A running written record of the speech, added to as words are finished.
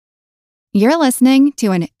You're listening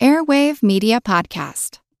to an Airwave Media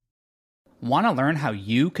Podcast. Want to learn how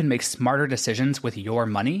you can make smarter decisions with your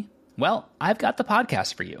money? Well, I've got the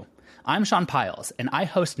podcast for you. I'm Sean Piles, and I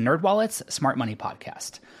host NerdWallet's Smart Money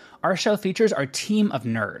Podcast. Our show features our team of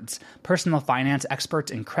nerds, personal finance experts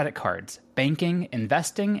in credit cards, banking,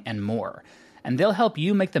 investing, and more. And they'll help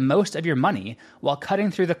you make the most of your money while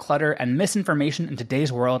cutting through the clutter and misinformation in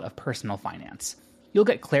today's world of personal finance. You'll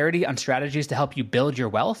get clarity on strategies to help you build your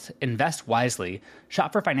wealth, invest wisely,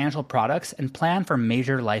 shop for financial products, and plan for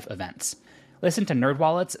major life events. Listen to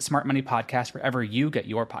NerdWallet's Smart Money Podcast wherever you get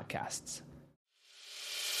your podcasts.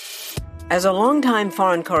 As a longtime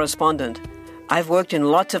foreign correspondent, I've worked in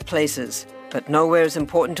lots of places, but nowhere as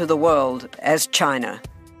important to the world as China.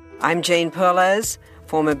 I'm Jane Perlez,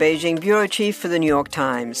 former Beijing bureau chief for the New York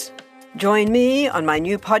Times. Join me on my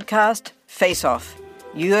new podcast, Face Off,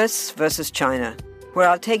 U.S. versus China, where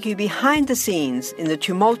I'll take you behind the scenes in the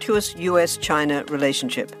tumultuous U.S.-China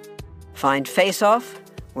relationship. Find Face Off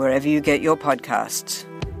wherever you get your podcasts.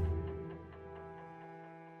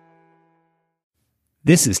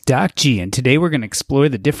 This is Doc G, and today we're going to explore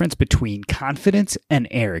the difference between confidence and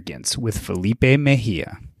arrogance with Felipe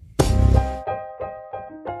Mejia.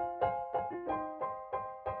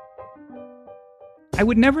 I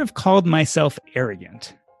would never have called myself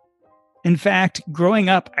arrogant. In fact, growing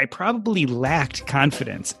up, I probably lacked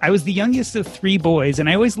confidence. I was the youngest of three boys, and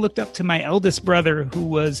I always looked up to my eldest brother, who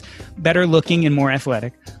was better looking and more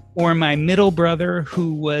athletic, or my middle brother,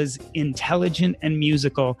 who was intelligent and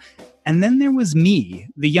musical. And then there was me,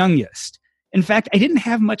 the youngest. In fact, I didn't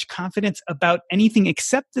have much confidence about anything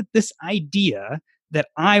except that this idea that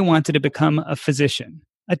I wanted to become a physician,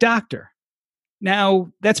 a doctor.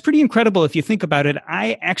 Now, that's pretty incredible if you think about it.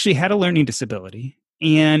 I actually had a learning disability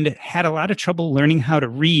and had a lot of trouble learning how to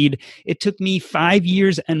read. It took me 5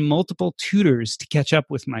 years and multiple tutors to catch up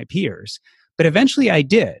with my peers. But eventually I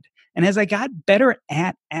did. And as I got better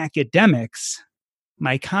at academics,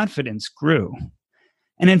 my confidence grew.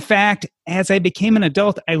 And in fact, as I became an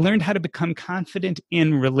adult, I learned how to become confident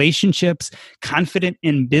in relationships, confident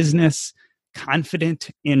in business, confident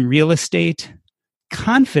in real estate,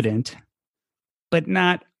 confident, but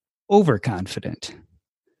not overconfident.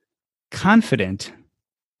 Confident,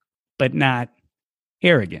 but not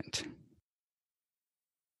arrogant.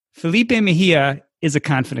 Felipe Mejia is a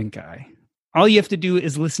confident guy. All you have to do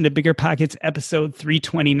is listen to Bigger Pockets episode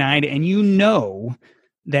 329, and you know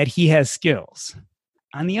that he has skills.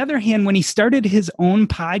 On the other hand, when he started his own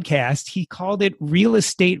podcast, he called it Real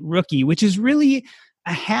Estate Rookie, which is really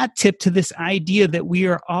a hat tip to this idea that we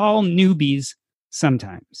are all newbies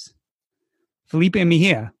sometimes. Felipe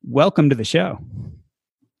Mejia, welcome to the show.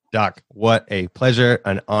 Doc, what a pleasure,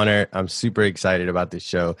 an honor. I'm super excited about this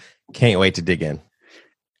show. Can't wait to dig in.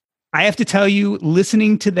 I have to tell you,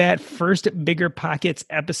 listening to that first Bigger Pockets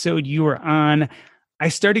episode you were on, I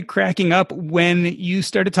started cracking up when you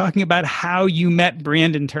started talking about how you met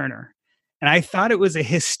Brandon Turner. And I thought it was a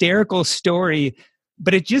hysterical story,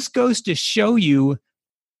 but it just goes to show you,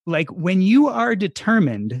 like, when you are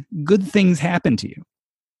determined, good things happen to you.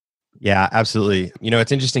 Yeah, absolutely. You know,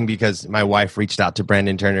 it's interesting because my wife reached out to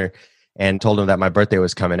Brandon Turner and told him that my birthday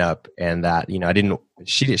was coming up and that, you know,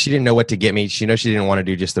 she didn't know what to get me. She didn't want to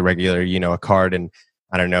do just the regular, you know, a card and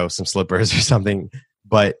I don't know, some slippers or something,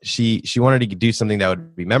 but she wanted to do something that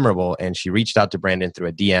would be memorable. And she reached out to Brandon through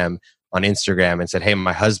a DM on Instagram and said, "Hey,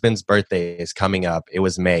 my husband's birthday is coming up." It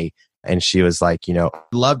was May. And she was like, you know,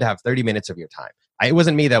 "I'd love to have 30 minutes of your time." It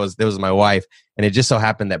wasn't me, that was my wife. And it just so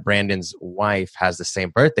happened that Brandon's wife has the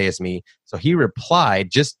same birthday as me. So he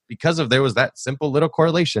replied just because there was that simple little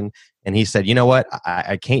correlation. And he said, "You know what?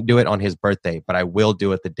 I can't do it on his birthday, but I will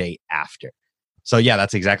do it the day after." So yeah,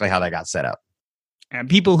 that's exactly how that got set up. And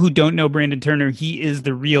people who don't know Brandon Turner, he is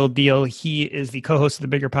the real deal. He is the co-host of the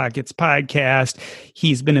Bigger Pockets podcast.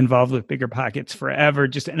 He's been involved with Bigger Pockets forever.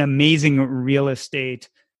 Just an amazing real estate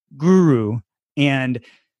guru. And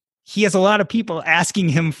he has a lot of people asking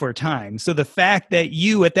him for time. So the fact that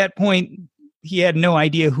you, at that point, he had no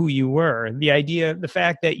idea who you were. The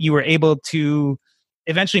fact that you were able to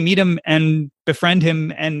eventually meet him and befriend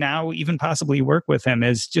him and now even possibly work with him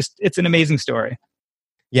it's an amazing story.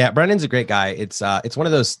 Yeah, Brandon's a great guy. It's one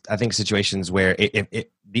of those, I think, situations where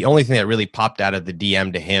the only thing that really popped out of the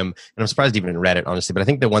DM to him, and I'm surprised he even read it, honestly, but I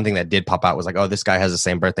think the one thing that did pop out was like, oh, this guy has the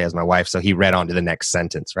same birthday as my wife. So he read on to the next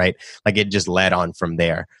sentence, right? Like it just led on from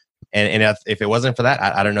there. And if it wasn't for that,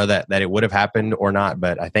 I don't know that it would have happened or not,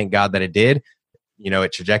 but I thank God that it did. You know,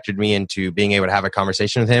 it trajectored me into being able to have a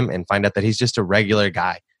conversation with him and find out that he's just a regular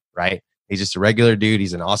guy, right? He's just a regular dude.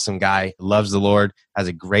 He's an awesome guy, loves the Lord, has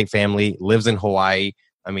a great family, lives in Hawaii,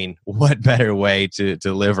 I mean, what better way to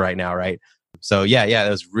live right now, right? So yeah, that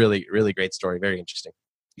was really, really great story. Very interesting.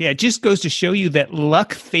 Yeah, it just goes to show you that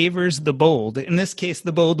luck favors the bold. In this case,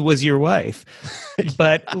 the bold was your wife.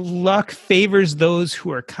 But luck favors those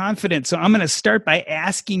who are confident. So I'm going to start by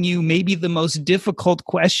asking you maybe the most difficult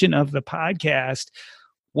question of the podcast.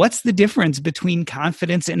 What's the difference between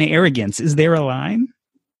confidence and arrogance? Is there a line?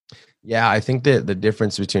 Yeah, I think that the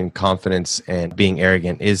difference between confidence and being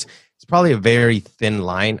arrogant is it's probably a very thin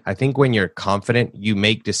line. I think when you're confident, you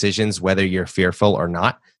make decisions whether you're fearful or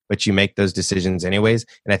not, but you make those decisions anyways.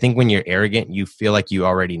 And I think when you're arrogant, you feel like you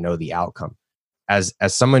already know the outcome. As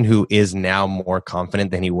someone who is now more confident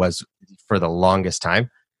than he was for the longest time,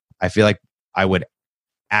 I feel like I would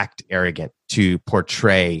act arrogant to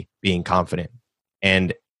portray being confident.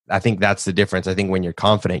 And I think that's the difference. I think when you're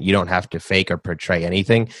confident, you don't have to fake or portray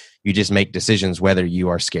anything. You just make decisions whether you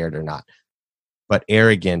are scared or not. But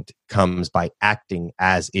arrogant comes by acting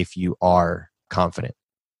as if you are confident.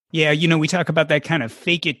 Yeah, we talk about that kind of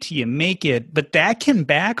fake it till you make it, but that can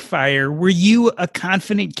backfire. Were you a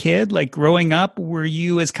confident kid? Like growing up, were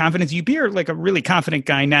you as confident as you appear like a really confident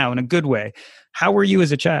guy now in a good way? How were you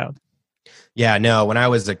as a child? Yeah, no, when I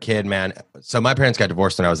was a kid, man, so my parents got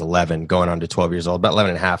divorced when I was 11, going on to 12 years old, about 11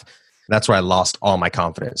 and a half. That's where I lost all my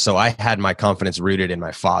confidence. So I had my confidence rooted in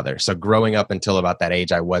my father. So growing up until about that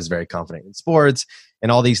age, I was very confident in sports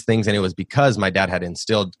and all these things. And it was because my dad had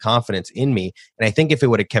instilled confidence in me. And I think if it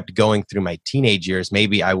would have kept going through my teenage years,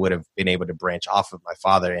 maybe I would have been able to branch off of my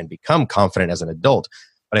father and become confident as an adult.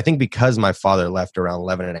 But I think because my father left around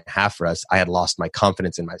 11 and a half for us, I had lost my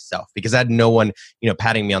confidence in myself because I had no one,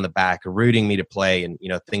 patting me on the back or rooting me to play and,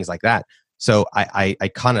 things like that. So I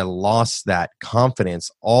kind of lost that confidence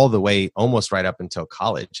all the way almost right up until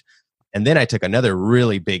college. And then I took another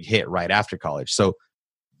really big hit right after college. So,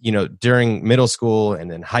 during middle school and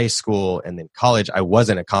then high school and then college, I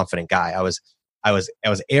wasn't a confident guy. I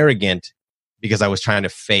was arrogant because I was trying to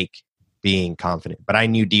fake being confident, but I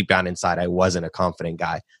knew deep down inside I wasn't a confident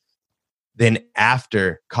guy. Then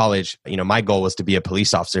after college, my goal was to be a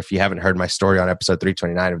police officer. If you haven't heard my story on episode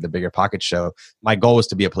 329 of the Bigger Pocket Show, my goal was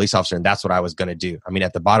to be a police officer, and that's what I was going to do. I mean,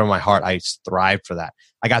 at the bottom of my heart, I thrived for that.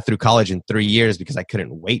 I got through college in 3 years because I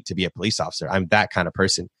couldn't wait to be a police officer. I'm that kind of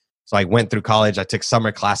person. So I went through college. I took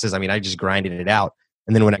summer classes. I mean, I just grinded it out.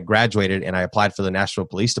 And then when I graduated and I applied for the Nashville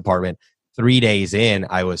Police Department, 3 days in,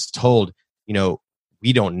 I was told,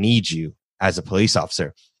 we don't need you as a police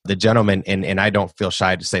officer. The gentleman, and I don't feel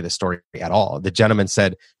shy to say the story at all. The gentleman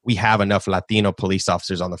said, we have enough Latino police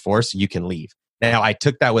officers on the force. You can leave. Now, I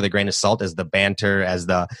took that with a grain of salt as the banter, as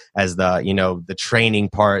the the training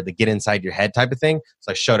part, the get inside your head type of thing.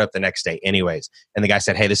 So I showed up the next day anyways. And the guy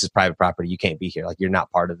said, hey, this is private property. You can't be here. Like, you're not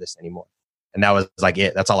part of this anymore. And that was like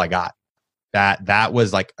it. That's all I got. That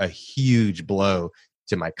was like a huge blow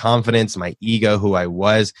to my confidence, my ego, who I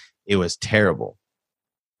was. It was terrible.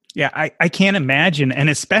 Yeah, I can't imagine. And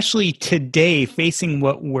especially today, facing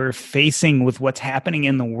what we're facing with what's happening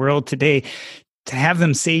in the world today, to have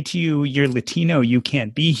them say to you, you're Latino, you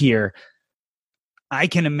can't be here. I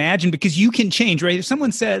can imagine, because you can change, right? If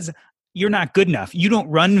someone says you're not good enough, you don't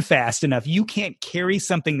run fast enough, you can't carry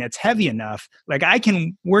something that's heavy enough, like I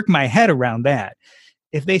can work my head around that.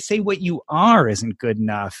 If they say what you are isn't good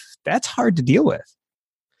enough, that's hard to deal with.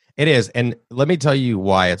 It is. And let me tell you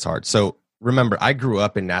why it's hard. So remember, I grew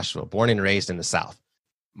up in Nashville, born and raised in the South.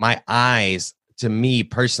 My eyes, to me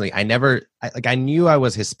personally, I knew I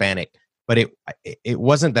was Hispanic, but it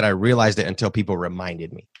wasn't that I realized it until people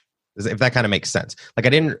reminded me, if that kind of makes sense. Like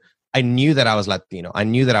I knew that I was Latino. I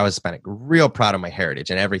knew that I was Hispanic, real proud of my heritage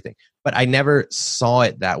and everything, but I never saw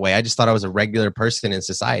it that way. I just thought I was a regular person in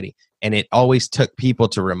society. And it always took people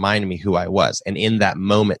to remind me who I was. And in that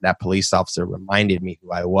moment, that police officer reminded me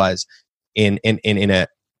who I was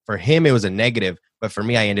for him, it was a negative, but for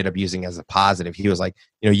me, I ended up using it as a positive. He was like,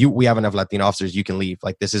 we have enough Latino officers, you can leave.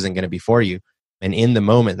 Like, this isn't going to be for you. And in the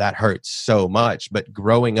moment, that hurt so much. But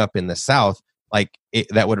growing up in the South,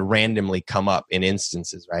 that would randomly come up in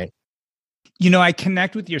instances, right? I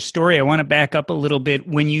connect with your story. I want to back up a little bit.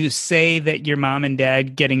 When you say that your mom and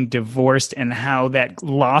dad getting divorced and how that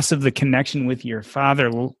loss of the connection with your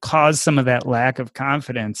father caused some of that lack of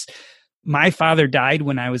confidence. My father died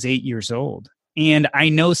when I was 8 years old. And I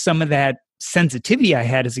know some of that sensitivity I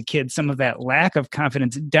had as a kid, some of that lack of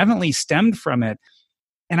confidence definitely stemmed from it.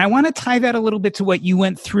 And I want to tie that a little bit to what you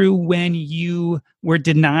went through when you were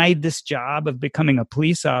denied this job of becoming a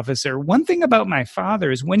police officer. One thing about my father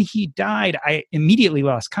is when he died, I immediately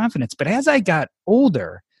lost confidence. But as I got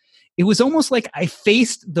older, it was almost like I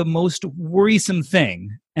faced the most worrisome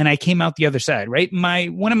thing and I came out the other side, right?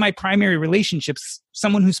 One of my primary relationships,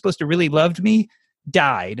 someone who's supposed to really loved me,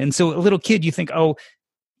 died. And so a little kid, you think, oh,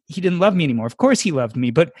 he didn't love me anymore. Of course he loved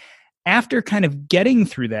me. But after kind of getting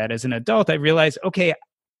through that as an adult, I realized, okay,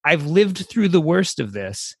 I've lived through the worst of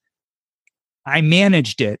this. I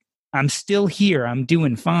managed it. I'm still here. I'm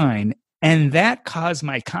doing fine. And that caused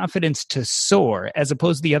my confidence to soar as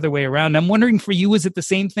opposed to the other way around. I'm wondering for you, was it the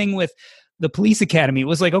same thing with the police academy? It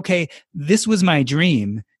was like, okay, this was my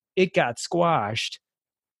dream. It got squashed.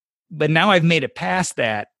 But now I've made it past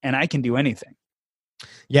that and I can do anything.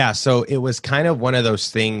 Yeah, so it was kind of one of those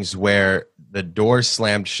things where the door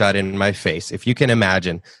slammed shut in my face. If you can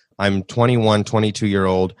imagine, I'm 21,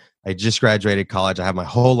 22-year-old. I just graduated college. I have my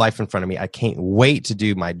whole life in front of me. I can't wait to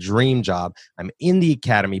do my dream job. I'm in the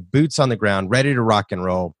academy, boots on the ground, ready to rock and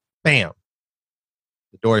roll. Bam.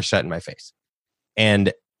 The door is shut in my face.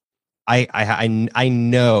 And I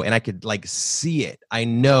know, and I could like see it. I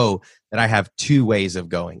know that I have two ways of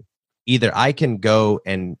going. Either I can go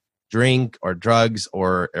and drink or drugs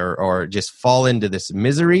or just fall into this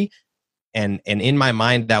misery. And in my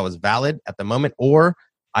mind, that was valid at the moment. Or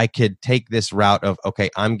I could take this route of, okay,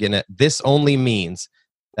 this only means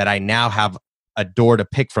that I now have a door to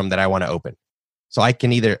pick from that I want to open. So I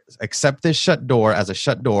can either accept this shut door as a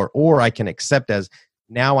shut door, or I can accept as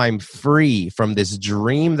now I'm free from this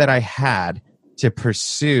dream that I had to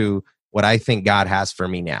pursue what I think God has for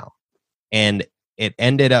me now. And it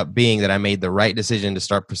ended up being that I made the right decision to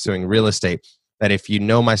start pursuing real estate. That if you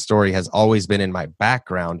know my story has always been in my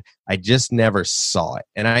background, I just never saw it.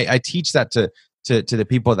 And I teach that to the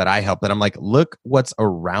people that I help, that I'm like, look what's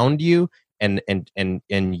around you and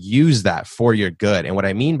use that for your good. And what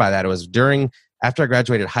I mean by that was after I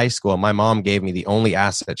graduated high school, my mom gave me the only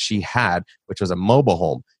asset she had, which was a mobile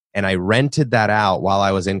home. And I rented that out while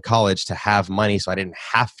I was in college to have money so I didn't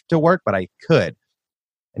have to work, but I could.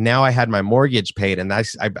 And now I had my mortgage paid, and I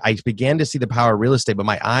began to see the power of real estate, but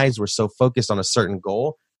my eyes were so focused on a certain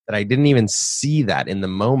goal that I didn't even see that in the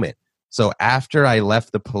moment. So after I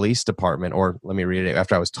left the police department, or let me read it,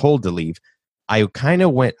 after I was told to leave, I kind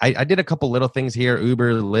of went, I did a couple little things here,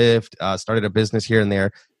 Uber, Lyft, started a business here and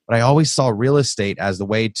there, but I always saw real estate as the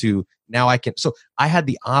way to, so I had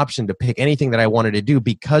the option to pick anything that I wanted to do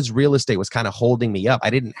because real estate was kind of holding me up. I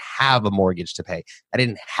didn't have a mortgage to pay. I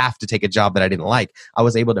didn't have to take a job that I didn't like. I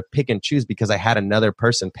was able to pick and choose because I had another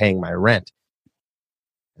person paying my rent.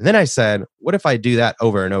 And then I said, what if I do that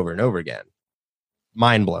over and over and over again?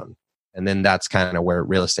 Mind blown. And then that's kind of where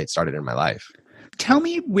real estate started in my life. Tell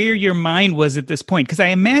me where your mind was at this point, because I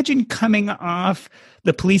imagine coming off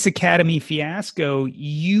the police academy fiasco,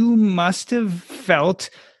 you must have felt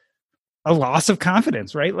a loss of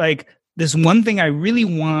confidence, right? Like, this one thing I really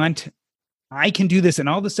want, I can do this, and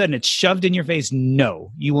all of a sudden it's shoved in your face.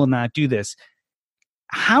 No, you will not do this.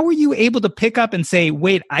 How are you able to pick up and say,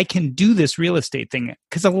 wait, I can do this real estate thing?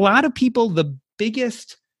 Because a lot of people, the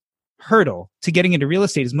biggest hurdle to getting into real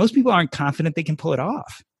estate is most people aren't confident they can pull it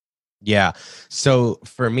off. Yeah. So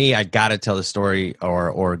for me, I got to tell the story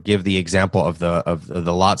or give the example of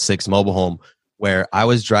the Lot 6 mobile home where I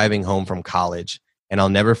was driving home from college, and I'll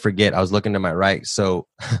never forget, I was looking to my right. So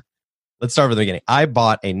let's start from the beginning. I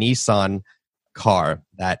bought a Nissan car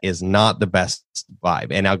that is not the best vibe,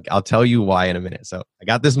 and I'll tell you why in a minute. So I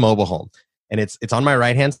got this mobile home, and it's on my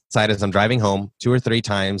right-hand side as I'm driving home 2 or 3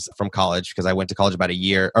 times from college, because I went to college about a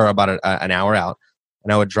year or about an hour out,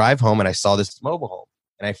 and I would drive home and I saw this mobile home.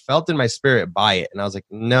 And I felt in my spirit buy it. And I was like,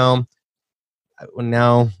 no. And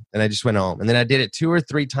I just went home. And then I did it 2 or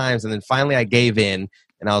 3 times. And then finally I gave in.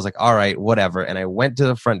 And I was like, all right, whatever. And I went to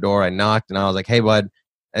the front door. I knocked. And I was like, hey, bud,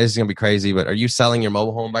 this is going to be crazy, but are you selling your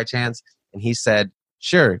mobile home by chance? And he said,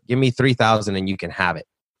 sure, give me $3,000 and you can have it.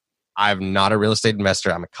 I'm not a real estate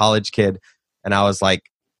investor. I'm a college kid. And I was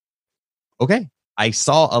like, okay. I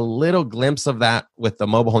saw a little glimpse of that with the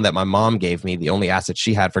mobile home that my mom gave me, the only asset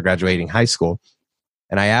she had for graduating high school.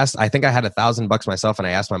 And I think I had $1,000 myself, and I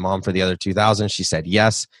asked my mom for the other 2,000. She said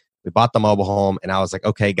yes. We bought the mobile home, and I was like,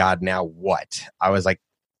 okay, God, now what? I was like,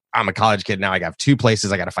 I'm a college kid now. I got 2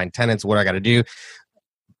 places. I got to find tenants. What do I got to do?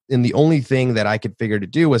 And the only thing that I could figure to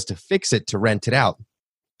do was to fix it, to rent it out.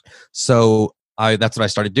 So that's what I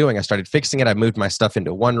started doing. I started fixing it. I moved my stuff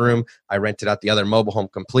into one room. I rented out the other mobile home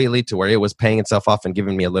completely to where it was paying itself off and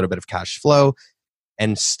giving me a little bit of cash flow.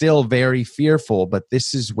 And still very fearful, but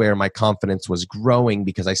this is where my confidence was growing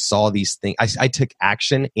because I saw these things. I took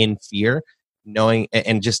action in fear, knowing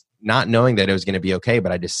and just not knowing that it was going to be okay,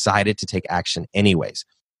 but I decided to take action anyways.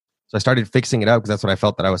 So I started fixing it up because that's what I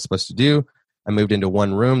felt that I was supposed to do. I moved into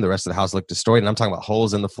one room. The rest of the house looked destroyed, and I'm talking about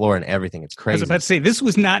holes in the floor and everything. It's crazy. I was about to say, this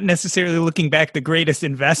was not necessarily looking back the greatest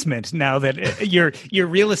investment now that your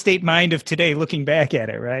real estate mind of today looking back at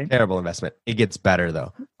it, right? Terrible investment. It gets better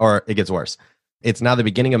though, or it gets worse. It's now the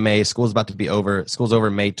beginning of May. School's about to be over. School's over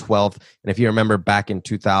May 12th. And if you remember back in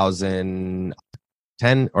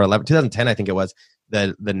 2010 or 11, 2010, I think it was,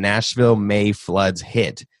 the Nashville May floods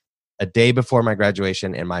hit a day before my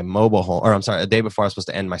graduation, and my mobile home, or I'm sorry, a day before I was supposed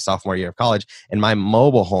to end my sophomore year of college, and my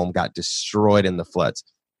mobile home got destroyed in the floods.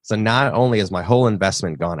 So not only is my whole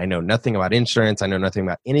investment gone, I know nothing about insurance, I know nothing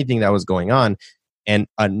about anything that was going on, and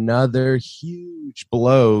another huge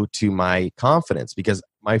blow to my confidence, because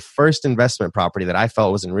my first investment property that I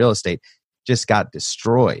felt was in real estate just got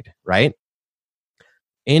destroyed, right?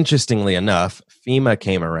 Interestingly enough, FEMA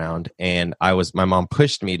came around, and my mom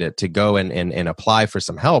pushed me to go and apply for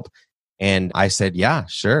some help. And I said, yeah,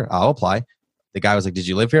 sure, I'll apply. The guy was like, did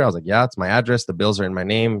you live here? I was like, yeah, it's my address. The bills are in my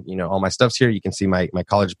name. All my stuff's here. You can see my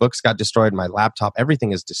college books got destroyed. My laptop,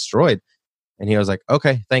 everything is destroyed. And he was like,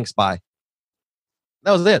 okay, thanks, bye.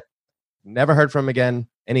 That was it. Never heard from him again,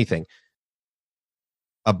 anything.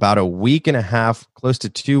 About a week and a half, close to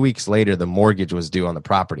 2 weeks later, the mortgage was due on the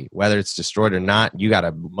property. Whether it's destroyed or not, you got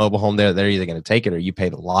a mobile home there. They're either going to take it or you pay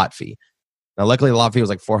the lot fee. Now, luckily, the lot fee was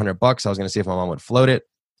like $400. I was going to see if my mom would float it.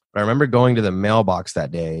 But I remember going to the mailbox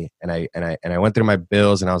that day, and I went through my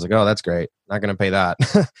bills, and I was like, oh, that's great. Not going to pay that.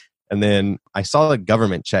 And then I saw the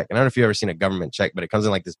government check. And I don't know if you've ever seen a government check, but it comes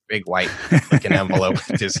in like this big white freaking envelope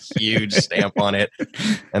with this huge stamp on it.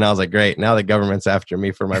 And I was like, great. Now the government's after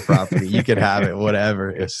me for my property. You could have it, whatever.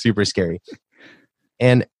 It's super scary.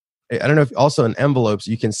 And I don't know if also in envelopes,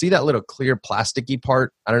 you can see that little clear plasticky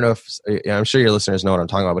part. I don't know if, I'm sure your listeners know what I'm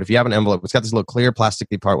talking about, but if you have an envelope, it's got this little clear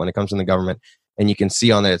plasticky part when it comes from the government. And you can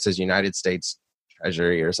see on there, it says United States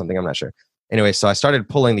Treasury or something. I'm not sure. Anyway, so I started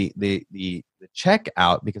pulling the check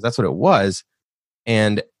out because that's what it was.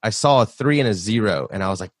 And I saw a 3 and a 0. And I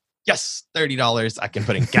was like, yes, $30 I can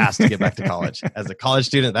put in gas to get back to college. As a college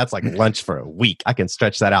student, that's like lunch for a week. I can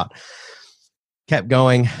stretch that out. Kept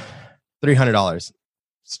going, $300.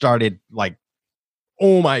 Started like,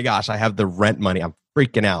 oh my gosh, I have the rent money. I'm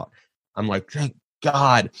freaking out. I'm like, thank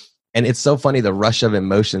God. And it's so funny, the rush of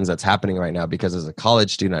emotions that's happening right now, because as a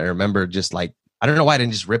college student, I remember just like, I don't know why I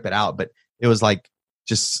didn't just rip it out, but it was like,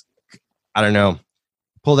 just, I don't know,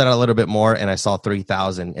 pulled it out a little bit more, and I saw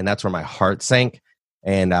 3,000, and that's where my heart sank.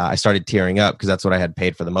 And I started tearing up because that's what I had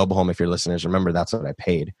paid for the mobile home. If your listeners remember, that's what I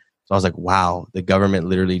paid. So I was like, wow, the government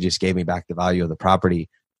literally just gave me back the value of the property.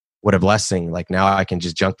 What a blessing. Like now I can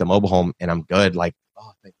just junk the mobile home and I'm good. Like,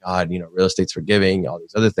 oh, thank God, real estate's forgiving, all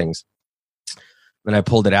these other things. Then I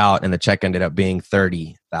pulled it out and the check ended up being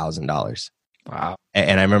 $30,000. Wow.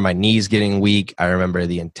 And I remember my knees getting weak. I remember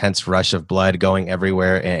the intense rush of blood going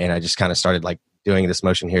everywhere. And I just kind of started like doing this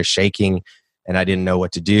motion here, shaking, and I didn't know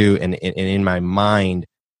what to do. And in my mind,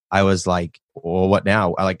 I was like, well, what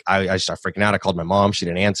now? I started freaking out. I called my mom. She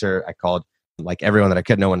didn't answer. I called like everyone that I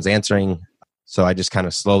could. No one's answering. So I just kind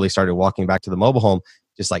of slowly started walking back to the mobile home,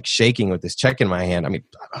 just like shaking with this check in my hand. I mean,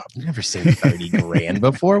 I've never seen 30 grand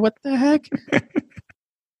before. What the heck?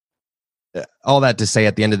 All that to say,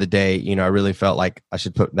 at the end of the day, I really felt like I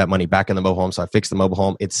should put that money back in the mobile home. So I fixed the mobile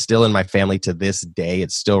home. It's still in my family to this day.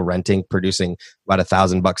 It's still renting, producing about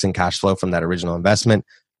 $1,000 in cash flow from that original investment.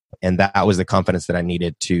 And that was the confidence that I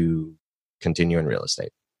needed to continue in real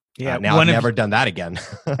estate. Yeah. Now I've never done that again.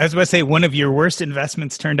 I was about to say, one of your worst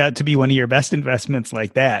investments turned out to be one of your best investments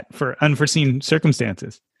like that for unforeseen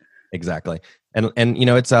circumstances. Exactly. And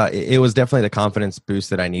it was definitely the confidence boost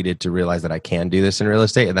that I needed to realize that I can do this in real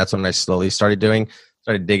estate. And that's when I slowly started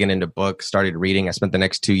digging into books, started reading. I spent the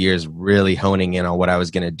next 2 years really honing in on what I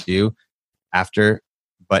was going to do after.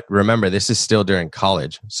 But remember, this is still during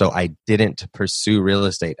college. So I didn't pursue real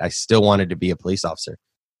estate. I still wanted to be a police officer.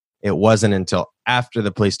 It wasn't until after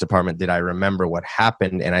the police department did I remember what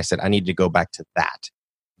happened. And I said, I need to go back to that.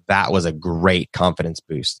 That was a great confidence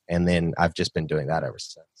boost. And then I've just been doing that ever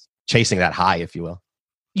since. Chasing that high, if you will.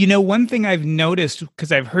 One thing I've noticed,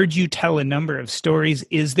 because I've heard you tell a number of stories,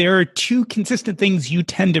 is there are two consistent things you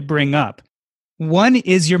tend to bring up. One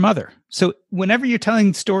is your mother. So whenever you're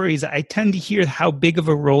telling stories, I tend to hear how big of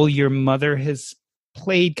a role your mother has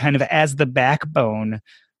played kind of as the backbone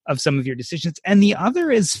of some of your decisions. And the other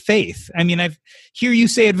is faith. I mean, I've hear you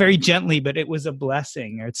say it very gently, but it was a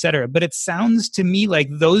blessing, or et cetera. But it sounds to me like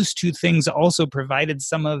those two things also provided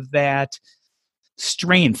some of that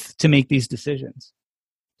strength to make these decisions.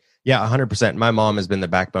 Yeah, 100%. My mom has been the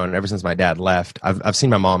backbone ever since my dad left. I've seen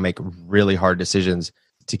my mom make really hard decisions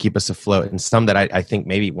to keep us afloat, and some that I think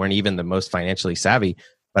maybe weren't even the most financially savvy.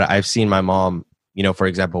 But I've seen my mom, for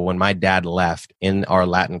example, when my dad left, in our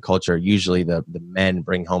Latin culture, usually the men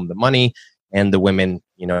bring home the money and the women,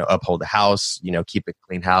 uphold the house, keep a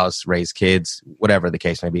clean house, raise kids, whatever the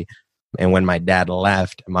case may be. And when my dad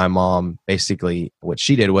left, my mom basically, what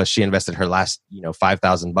she did was she invested her last,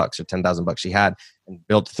 $5,000 or $10,000 she had and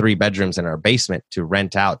built 3 bedrooms in our basement to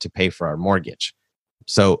rent out to pay for our mortgage.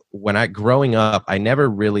 So growing up, I never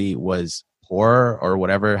really was poor or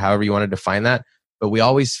whatever, however you want to define that. But we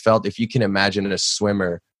always felt, if you can imagine a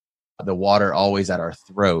swimmer, the water always at our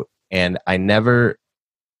throat. And I never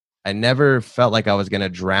felt like I was going to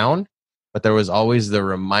drown, but there was always the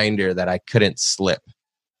reminder that I couldn't slip,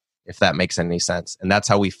 if that makes any sense. And that's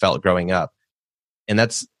how we felt growing up. And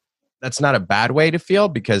that's not a bad way to feel,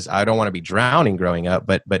 because I don't want to be drowning growing up,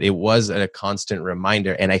 but it was a constant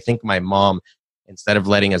reminder. And I think my mom, instead of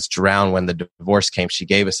letting us drown when the divorce came, she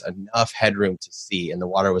gave us enough headroom to see, and the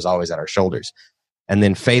water was always at our shoulders. And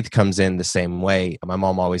then faith comes in the same way. My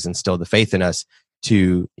mom always instilled the faith in us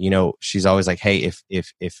to, she's always like, hey,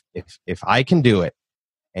 if I can do it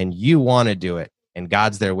and you want to do it and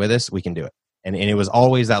God's there with us, we can do it. And it was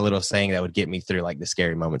always that little saying that would get me through like the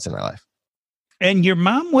scary moments in my life. And your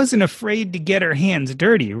mom wasn't afraid to get her hands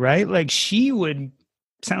dirty, right? Like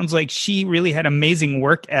sounds like she really had amazing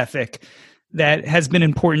work ethic that has been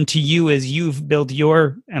important to you as you've built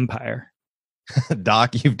your empire.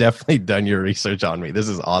 Doc, you've definitely done your research on me. This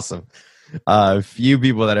is awesome. Few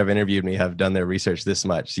people that have interviewed me have done their research this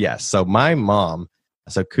much. Yes. So my mom,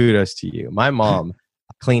 so kudos to you. My mom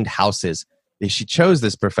cleaned houses. She chose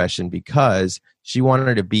this profession because she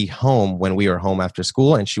wanted to be home when we were home after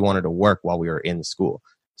school, and she wanted to work while we were in school.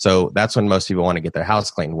 So that's when most people want to get their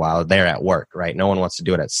house cleaned, while they're at work, right? No one wants to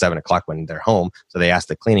do it at 7:00 when they're home. So they ask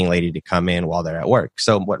the cleaning lady to come in while they're at work.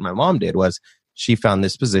 So what my mom did was she found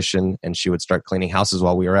this position, and she would start cleaning houses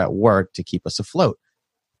while we were at work to keep us afloat.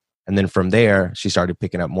 And then from there, she started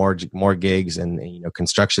picking up more gigs and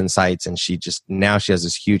construction sites. And now she has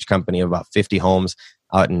this huge company of about 50 homes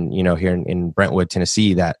out in, here in Brentwood,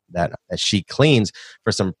 Tennessee, that she cleans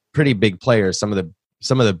for some pretty big players. Some of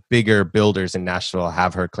the bigger builders in Nashville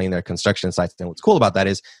have her clean their construction sites. And what's cool about that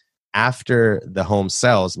is, after the home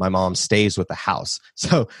sells, my mom stays with the house.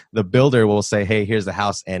 So the builder will say, hey, here's the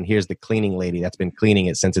house, and here's the cleaning lady that's been cleaning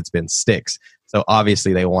it since it's been sticks. So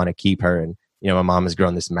obviously they want to keep her. And, my mom has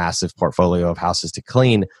grown this massive portfolio of houses to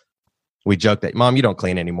clean. We joke that, Mom, you don't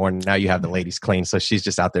clean anymore. Now you have the ladies clean. So she's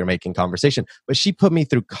just out there making conversation. But she put me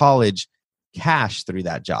through college cash through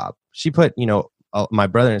that job. She put, my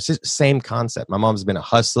brother, and it's the same concept. My mom's been a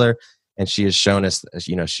hustler, and she has shown us,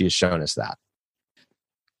 that.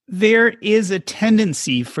 There is a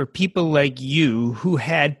tendency for people like you who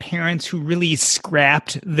had parents who really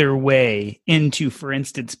scrapped their way into, for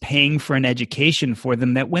instance, paying for an education for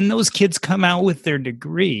them, that when those kids come out with their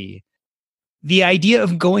degree, the idea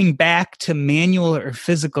of going back to manual or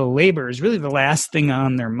physical labor is really the last thing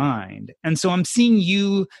on their mind. And so I'm seeing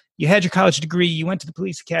you had your college degree, you went to the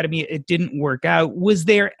police academy, it didn't work out. Was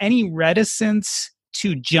there any reticence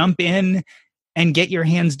to jump in and get your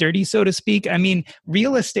hands dirty, so to speak? I mean,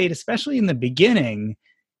 real estate, especially in the beginning,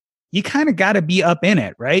 you kind of got to be up in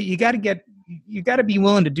it, right? You got to be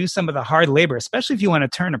willing to do some of the hard labor, especially if you want to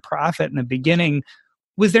turn a profit in the beginning.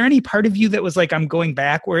 Was there any part of you that was like, I'm going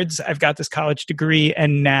backwards, I've got this college degree,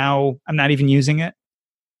 and now I'm not even using it?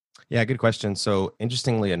 Yeah, good question. So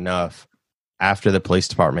interestingly enough, after the police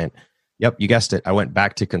department, yep, you guessed it, I went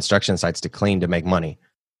back to construction sites to clean to make money.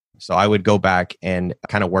 So I would go back and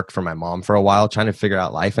kind of work for my mom for a while, trying to figure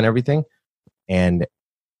out life and everything. And,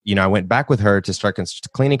 I went back with her to start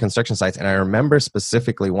cleaning construction sites. And I remember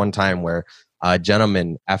specifically one time where a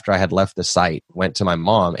gentleman, after I had left the site, went to my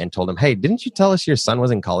mom and told him, hey, didn't you tell us your son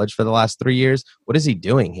was in college for the last 3 years? What is he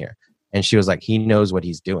doing here? And she was like, he knows what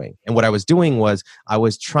he's doing. And what I was doing was I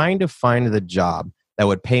was trying to find the job that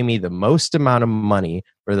would pay me the most amount of money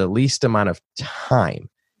for the least amount of time.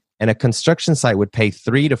 And a construction site would pay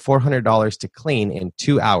 $300 to $400 to clean in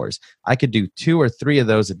 2 hours. I could do 2 or 3 of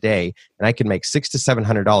those a day, and I could make $600 to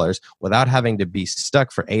 $700 without having to be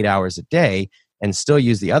stuck for 8 hours a day, and still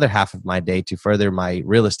use the other half of my day to further my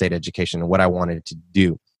real estate education and what I wanted to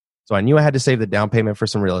do. So I knew I had to save the down payment for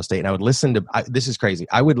some real estate, and I would listen to, this is crazy,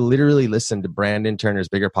 I would literally listen to Brandon Turner's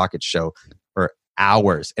Bigger Pockets show for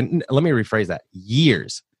hours. And let me rephrase that,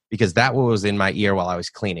 years, because that was in my ear while I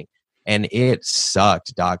was cleaning. And it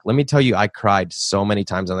sucked, Doc. Let me tell you, I cried so many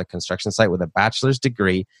times on the construction site with a bachelor's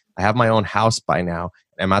degree. I have my own house by now.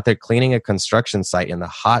 I'm out there cleaning a construction site in the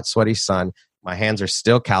hot, sweaty sun. My hands are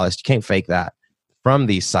still calloused. You can't fake that from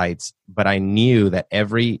these sites. But I knew that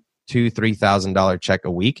every $2,000-$3,000 check a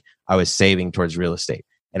week, I was saving towards real estate.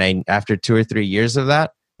 And after 2 or 3 years of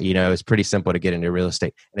that, it's pretty simple to get into real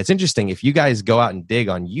estate. And it's interesting, if you guys go out and dig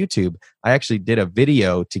on YouTube, I actually did a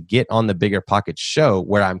video to get on the Bigger Pockets show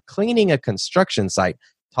where I'm cleaning a construction site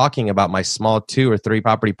talking about my small 2 or 3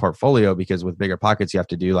 property portfolio, because with Bigger Pockets, you have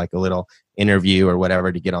to do like a little interview or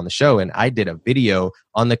whatever to get on the show. And I did a video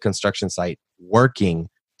on the construction site working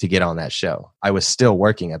to get on that show. I was still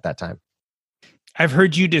working at that time. I've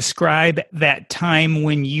heard you describe that time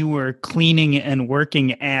when you were cleaning and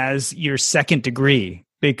working as your second degree,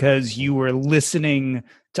 because you were listening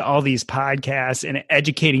to all these podcasts and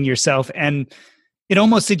educating yourself. And it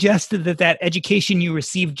almost suggested that education you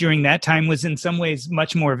received during that time was in some ways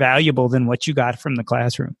much more valuable than what you got from the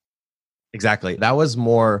classroom. Exactly. That was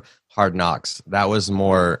more hard knocks. That was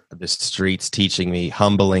more the streets teaching me,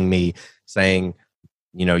 humbling me, saying,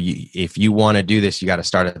 if you want to do this, you got to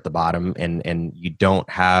start at the bottom, and you don't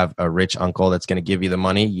have a rich uncle that's going to give you the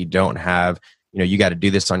money. You don't have, you got to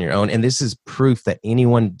do this on your own. And this is proof that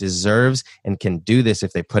anyone deserves and can do this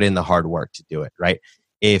if they put in the hard work to do it, right?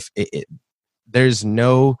 There's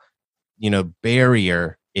no,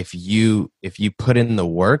 barrier if you put in the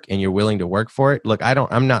work and you're willing to work for it. Look,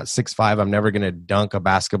 I'm not 6'5". I'm never going to dunk a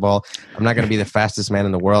basketball. I'm not going to be the fastest man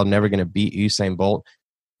in the world. I'm never going to beat Usain Bolt.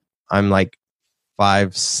 I'm like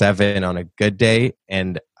 5'7" on a good day,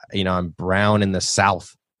 and I'm brown in the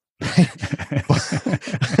South.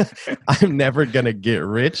 I'm never gonna get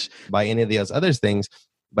rich by any of those other things,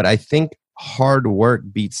 but I think hard work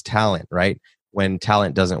beats talent, right? When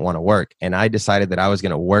talent doesn't want to work. And I decided that I was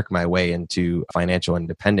going to work my way into financial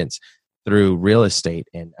independence through real estate,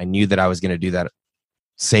 and I knew that I was going to do that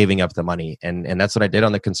saving up the money. And that's what I did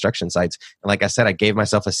on the construction sites. And like I said, I gave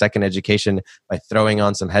myself a second education by throwing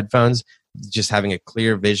on some headphones, just having a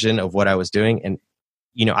clear vision of what I was doing. And,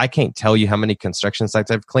 I can't tell you how many construction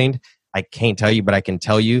sites I've cleaned. I can't tell you, but I can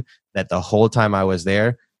tell you that the whole time I was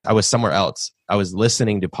there, I was somewhere else. I was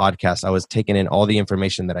listening to podcasts. I was taking in all the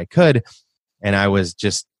information that I could, and I was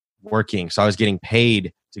just working. So I was getting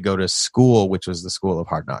paid to go to school, which was the School of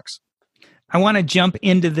Hard Knocks. I want to jump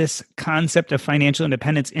into this concept of financial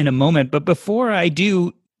independence in a moment. But before I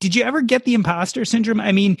do, did you ever get the imposter syndrome?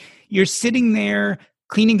 I mean, you're sitting there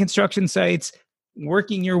cleaning construction sites,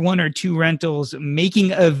 working your 1 or 2 rentals,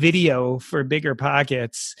 making a video for Bigger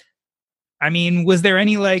Pockets. I mean, was there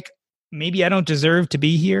any maybe I don't deserve to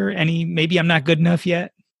be here? Maybe I'm not good enough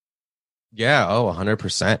yet? Yeah.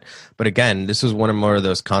 100%. But again, this was one of more of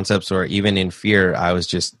those concepts where even in fear, I was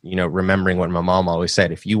just, remembering what my mom always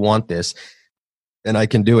said: if you want this, and I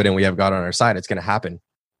can do it, and we have God on our side, it's going to happen.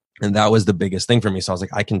 And that was the biggest thing for me. So I was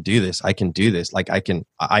like, I can do this. I can do this.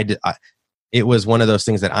 It was one of those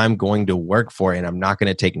things that I'm going to work for, and I'm not going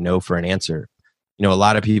to take no for an answer. A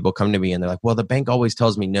lot of people come to me and they're like, well, the bank always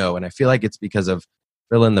tells me no. And I feel like it's because of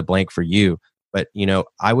fill in the blank for you. But,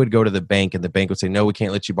 I would go to the bank, and the bank would say, no, we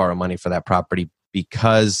can't let you borrow money for that property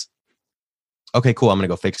because, okay, cool, I'm going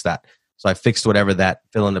to go fix that. So I fixed whatever that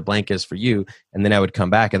fill in the blank is for you. And then I would come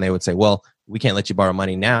back and they would say, well, we can't let you borrow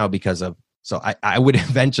money now because of, so I would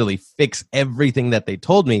eventually fix everything that they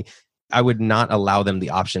told me. I would not allow them the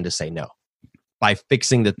option to say no by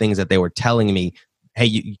fixing the things that they were telling me. Hey,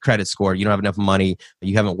 you credit score, you don't have enough money.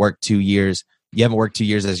 You haven't worked 2 years. You haven't worked 2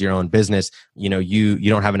 years as your own business. You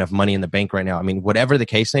don't have enough money in the bank right now. I mean, whatever the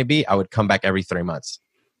case may be, I would come back every 3 months.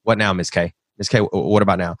 What now, Ms. K? Ms. K, what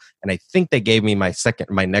about now? And I think they gave me my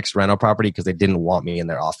next rental property because they didn't want me in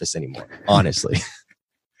their office anymore, honestly.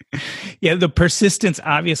 Yeah, the persistence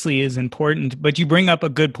obviously is important, but you bring up a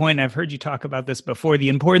good point. I've heard you talk about this before, the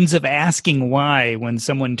importance of asking why when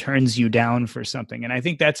someone turns you down for something. And I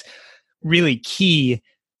think that's really key,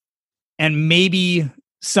 and maybe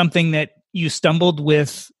something that you stumbled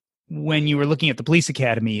with when you were looking at the police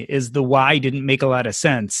academy is the why didn't make a lot of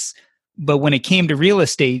sense. But when it came to real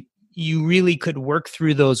estate, you really could work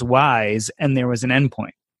through those whys, and there was an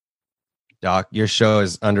endpoint. Doc, your show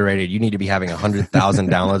is underrated. You need to be having 100,000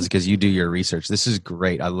 downloads because you do your research. This is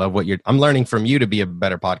great. I love I'm learning from you to be a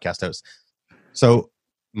better podcast host. So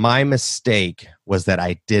my mistake was that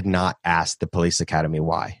I did not ask the police academy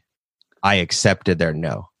why. I accepted their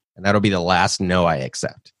no. And that'll be the last no I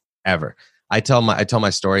accept ever. I tell my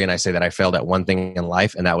story, and I say that I failed at one thing in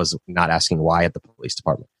life, and that was not asking why at the police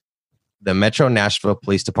department. The Metro Nashville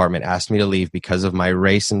Police Department asked me to leave because of my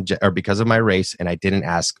race and I didn't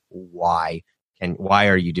ask why. And why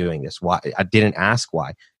are you doing this? Why? I didn't ask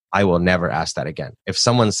why. I will never ask that again. If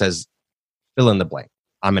someone says fill in the blank,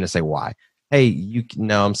 I'm going to say why. Hey,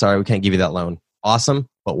 no, I'm sorry, we can't give you that loan. Awesome,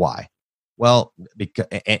 but why? Well,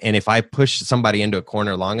 and if I push somebody into a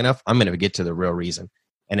corner long enough, I'm going to get to the real reason.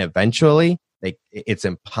 And eventually, it's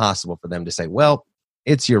impossible for them to say, well,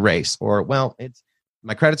 it's your race, or well, it's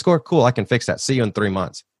my credit score. Cool, I can fix that. See you in 3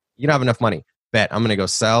 months. You don't have enough money. Bet I'm going to go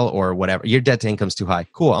sell or whatever. Your debt to income's too high.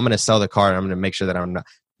 Cool, I'm going to sell the car, and I'm going to make sure that I'm not.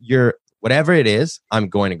 Whatever it is, I'm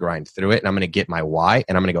going to grind through it and I'm going to get my why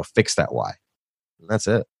and I'm going to go fix that why. And that's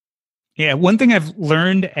it. Yeah, one thing I've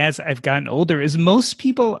learned as I've gotten older is most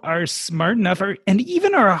people are smart enough and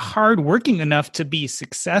even are hardworking enough to be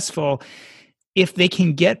successful if they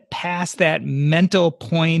can get past that mental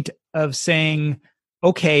point of saying,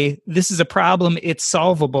 okay, this is a problem, it's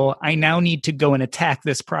solvable. I now need to go and attack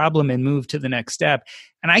this problem and move to the next step.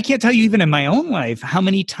 And I can't tell you, even in my own life, how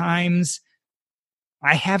many times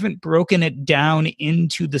I haven't broken it down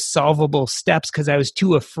into the solvable steps because I was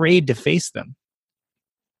too afraid to face them.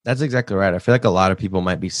 That's exactly right. I feel like a lot of people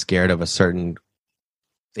might be scared of a certain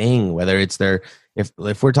thing, whether it's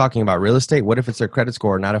if we're talking about real estate, what if it's their credit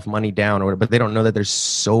score, not enough money down, but they don't know that there's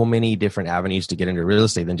so many different avenues to get into real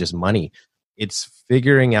estate than just money. It's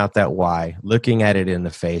figuring out that why, looking at it in the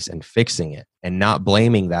face and fixing it and not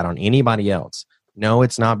blaming that on anybody else. No,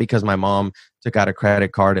 it's not because my mom took out a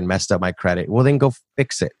credit card and messed up my credit. Well, then go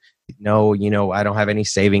fix it. No, I don't have any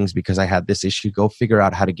savings because I had this issue. Go figure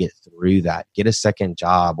out how to get through that. Get a second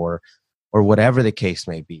job or whatever the case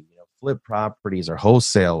may be. Flip properties or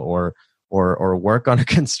wholesale or work on a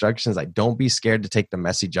construction site. Don't be scared to take the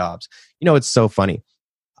messy jobs. It's so funny.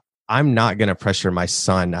 I'm not going to pressure my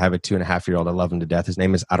son. I have a 2.5-year-old. I love him to death. His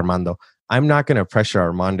name is Armando. I'm not going to pressure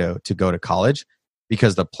Armando to go to college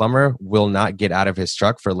because the plumber will not get out of his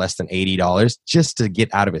truck for less than $80 just to get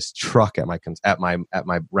out of his truck at my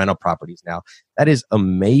rental properties now. That is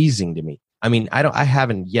amazing to me. I mean, I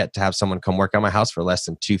haven't yet to have someone come work on my house for less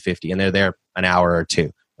than $250 and they're there an hour or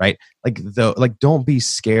two, right? Don't be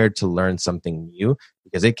scared to learn something new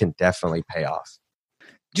because it can definitely pay off.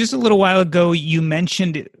 Just a little while ago, you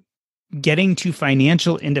mentioned getting to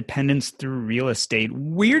financial independence through real estate.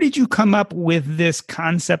 Where did you come up with this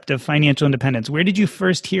concept of financial independence? Where did you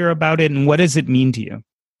first hear about it and what does it mean to you?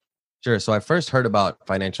 Sure. So I first heard about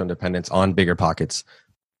financial independence on BiggerPockets.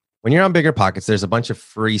 When you're on BiggerPockets, there's a bunch of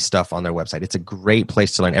free stuff on their website. It's a great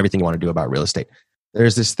place to learn everything you want to do about real estate.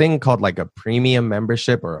 There's this thing called like a premium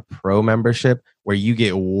membership or a pro membership where you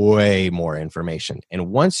get way more information.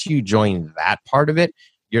 And once you join that part of it,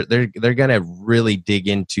 they're going to really dig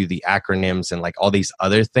into the acronyms and like all these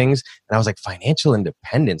other things. And I was like, financial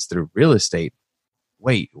independence through real estate.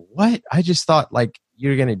 Wait, what? I just thought like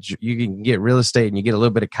you can get real estate and you get a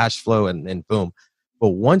little bit of cash flow and boom.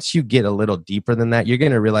 But once you get a little deeper than that, you're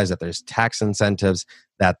going to realize that there's tax incentives,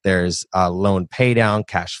 that there's loan pay down,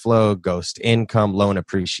 cash flow, ghost income, loan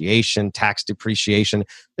appreciation, tax depreciation.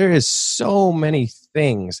 There is so many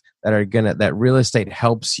things that real estate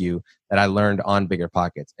helps you that I learned on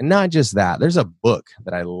BiggerPockets. And not just that, there's a book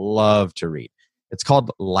that I love to read. It's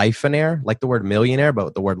called Lifeonaire, like the word millionaire, but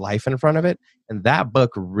with the word life in front of it. And that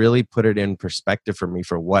book really put it in perspective for me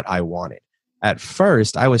for what I wanted. At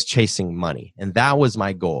first, I was chasing money, and that was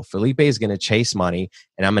my goal. Felipe is going to chase money,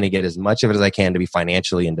 and I'm going to get as much of it as I can to be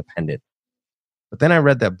financially independent. But then I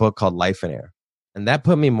read that book called Lifeonaire, and that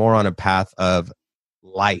put me more on a path of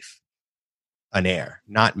life, an heir,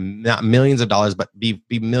 not millions of dollars, but be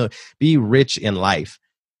rich in life.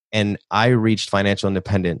 And I reached financial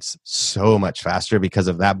independence so much faster because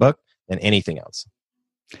of that book than anything else.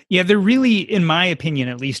 Yeah, there really, in my opinion,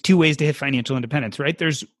 at least two ways to hit financial independence, right?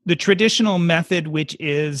 There's the traditional method, which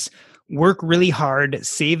is work really hard,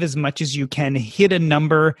 save as much as you can, hit a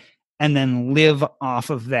number, and then live off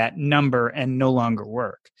of that number and no longer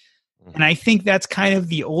work. And I think that's kind of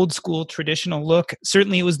the old school traditional look.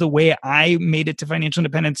 Certainly it was the way I made it to financial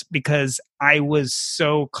independence because I was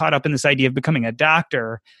so caught up in this idea of becoming a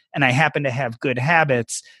doctor and I happened to have good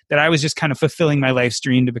habits that I was just kind of fulfilling my life's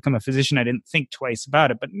dream to become a physician. I didn't think twice about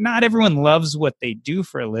it, but not everyone loves what they do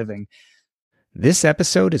for a living. This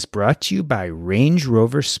episode is brought to you by Range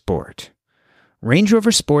Rover Sport. Range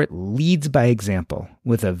Rover Sport leads by example.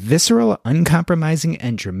 With a visceral, uncompromising,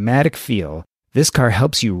 and dramatic feel, this car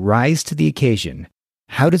helps you rise to the occasion.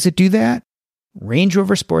 How does it do that? Range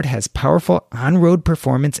Rover Sport has powerful on-road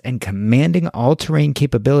performance and commanding all-terrain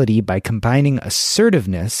capability by combining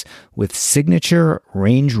assertiveness with signature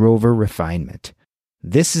Range Rover refinement.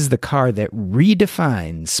 This is the car that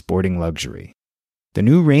redefines sporting luxury. The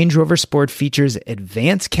new Range Rover Sport features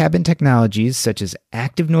advanced cabin technologies such as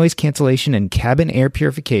active noise cancellation and cabin air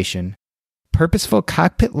purification, purposeful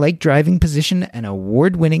cockpit-like driving position, and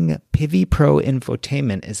award-winning Pivi Pro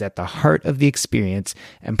infotainment is at the heart of the experience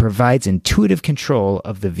and provides intuitive control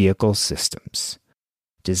of the vehicle systems.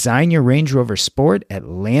 Design your Range Rover Sport at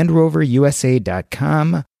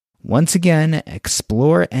LandRoverUSA.com. Once again,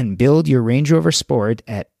 explore and build your Range Rover Sport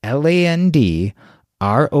at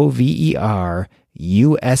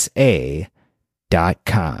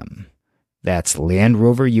LandRoverUSA.com. That's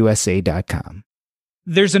LandRoverUSA.com.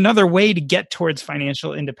 there's another way to get towards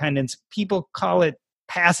financial independence. People call it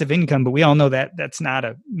passive income, but we all know that that's not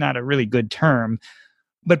a really good term.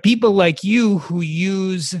 But people like you who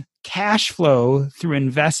use cash flow through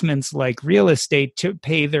investments like real estate to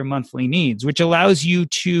pay their monthly needs, which allows you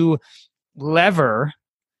to lever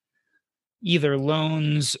either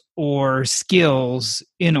loans or skills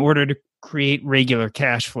in order to create regular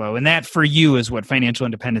cash flow. And that for you is what financial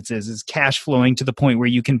independence is cash flowing to the point where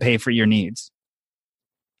you can pay for your needs.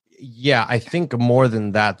 Yeah, I think more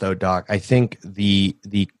than that though, Doc. I think the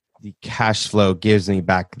cash flow gives me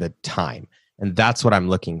back the time. And that's what I'm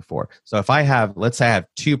looking for. So if I have, let's say I have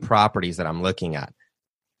 2 properties that I'm looking at,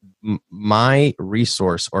 my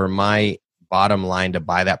resource or my bottom line to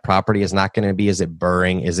buy that property is not going to be, is it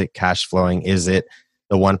burring? Is it cash flowing? Is it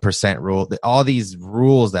the 1% rule? All these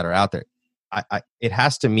rules that are out there, it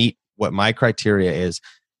has to meet what my criteria is.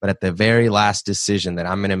 But at the very last decision that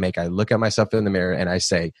I'm going to make, I look at myself in the mirror and I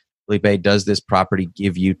say, Felipe, does this property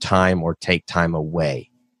give you time or take time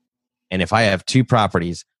away? And if I have 2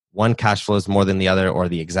 properties, one cash flows more than the other or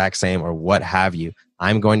the exact same or what have you,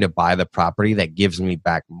 I'm going to buy the property that gives me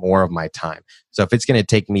back more of my time. So if it's going to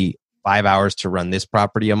take me 5 hours to run this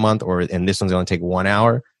property a month, and this one's going to take 1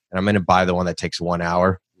 hour, and I'm going to buy the one that takes 1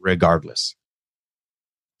 hour regardless.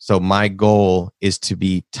 So my goal is to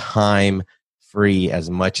be time free as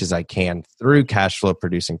much as I can through cash flow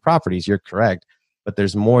producing properties. You're correct, but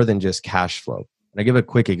there's more than just cash flow. And I give a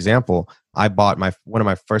quick example. I bought one of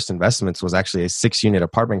my first investments was actually a 6-unit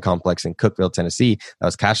apartment complex in Cookeville, Tennessee that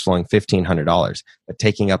was cash flowing $1,500, but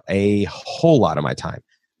taking up a whole lot of my time.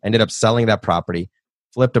 I ended up selling that property,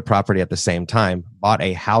 flipped a property at the same time, bought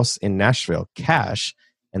a house in Nashville cash,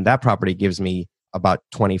 and that property gives me about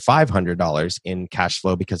 $2,500 in cash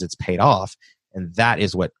flow because it's paid off. And that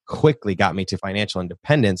is what quickly got me to financial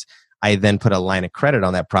independence. I then put a line of credit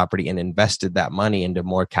on that property and invested that money into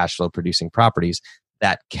more cash flow producing properties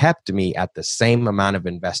that kept me at the same amount of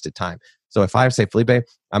invested time. So if I say, Felipe,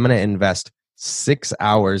 I'm going to invest 6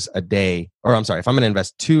 hours a day, or I'm sorry, if I'm going to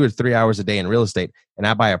invest 2 or 3 hours a day in real estate and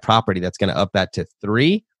I buy a property that's going to up that to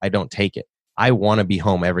 3, I don't take it. I want to be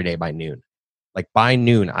home every day by noon. Like by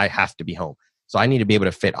noon, I have to be home. So I need to be able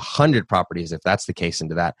to fit 100 properties if that's the case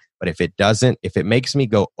into that. But if it doesn't, if it makes me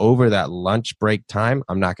go over that lunch break time,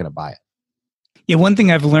 I'm not going to buy it. Yeah, one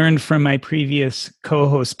thing I've learned from my previous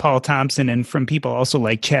co-host, Paul Thompson, and from people also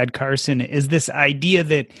like Chad Carson, is this idea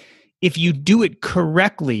that if you do it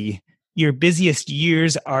correctly, your busiest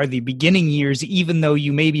years are the beginning years, even though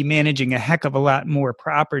you may be managing a heck of a lot more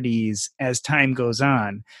properties as time goes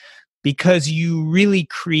on, because you really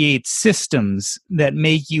create systems that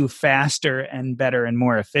make you faster and better and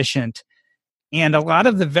more efficient. And a lot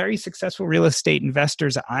of the very successful real estate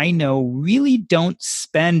investors I know really don't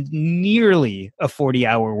spend nearly a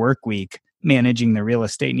 40-hour work week managing the real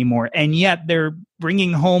estate anymore. And yet they're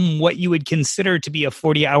bringing home what you would consider to be a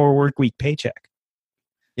 40-hour work week paycheck.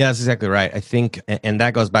 Yeah, that's exactly right. I think, and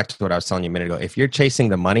that goes back to what I was telling you a minute ago. If you're chasing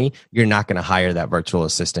the money, you're not going to hire that virtual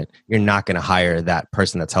assistant. You're not going to hire that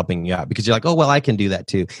person that's helping you out because you're like, oh, well, I can do that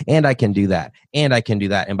too. And I can do that. And I can do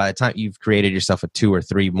that. And by the time you've created yourself 2 or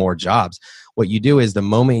 3 more jobs, what you do is the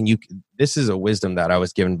moment this is a wisdom that I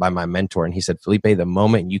was given by my mentor. And he said, Felipe, the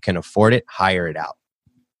moment you can afford it, hire it out.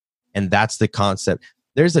 And that's the concept.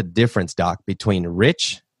 There's a difference, Doc, between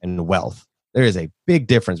rich and wealth. There is a big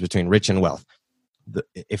difference between rich and wealth.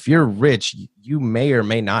 If you're rich, you may or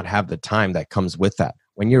may not have the time that comes with that.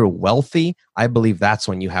 When you're wealthy, I believe that's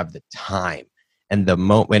when you have the time. And the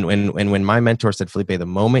moment when my mentor said, Felipe, the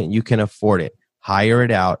moment you can afford it, hire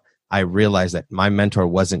it out, I realized that my mentor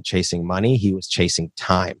wasn't chasing money. He was chasing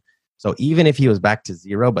time. So even if he was back to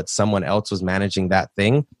zero, but someone else was managing that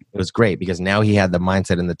thing, it was great because now he had the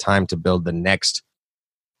mindset and the time to build the next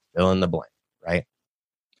fill in the blank, right?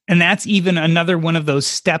 And that's even another one of those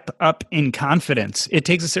step up in confidence. It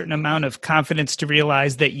takes a certain amount of confidence to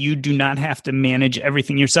realize that you do not have to manage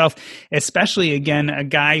everything yourself, especially, again, a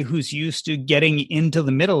guy who's used to getting into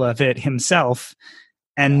the middle of it himself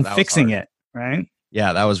and fixing it, right?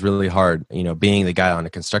 Yeah, that was really hard. Being the guy on the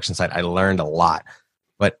construction site, I learned a lot.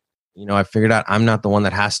 But, I figured out I'm not the one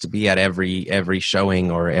that has to be at every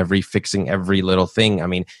showing or fixing every little thing. I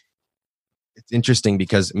mean, it's interesting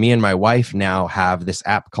because me and my wife now have this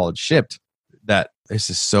app called Shipped that, this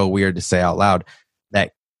is so weird to say out loud,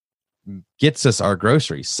 that gets us our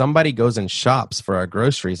groceries. Somebody goes and shops for our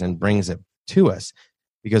groceries and brings it to us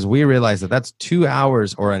because we realize that that's 2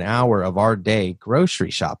 hours or an hour of our day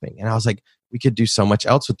grocery shopping. And I was like, we could do so much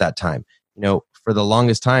else with that time. For the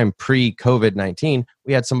longest time pre-COVID-19,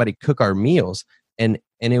 we had somebody cook our meals and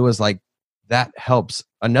it was like that helps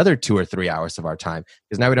another 2 or 3 hours of our time,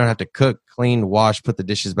 because now we don't have to cook, clean, wash, put the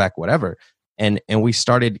dishes back, whatever. And we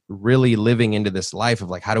started really living into this life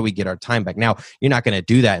of like, how do we get our time back? Now, you're not going to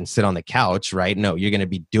do that and sit on the couch, right? No, you're going to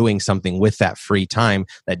be doing something with that free time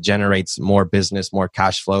that generates more business, more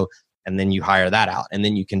cash flow. And then you hire that out, and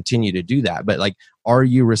then you continue to do that. But like, are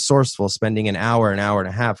you resourceful spending an hour and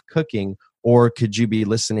a half cooking, or could you be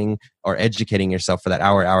listening or educating yourself for that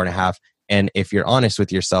hour and a half? And if you're honest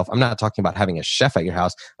with yourself, I'm not talking about having a chef at your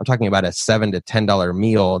house. I'm talking about a $7 to $10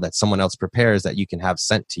 meal that someone else prepares that you can have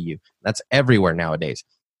sent to you. That's everywhere nowadays.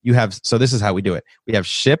 So this is how we do it. We have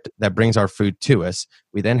Shipt that brings our food to us.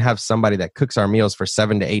 We then have somebody that cooks our meals for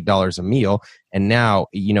 $7 to $8 a meal. And now,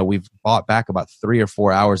 we've bought back about 3 or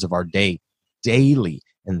 4 hours of our day daily.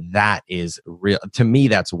 And that is real. To me,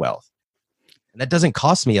 that's wealth. And that doesn't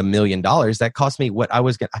cost me $1 million. That cost me what I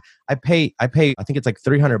was going to, I pay, I think it's like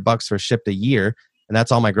 $300 for Shipt a year. And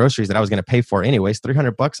that's all my groceries that I was going to pay for anyways,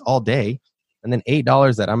 $300 all day. And then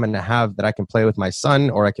 $8 that I'm going to have that I can play with my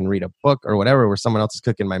son, or I can read a book or whatever, where someone else is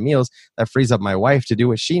cooking my meals. That frees up my wife to do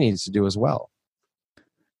what she needs to do as well.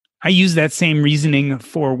 I use that same reasoning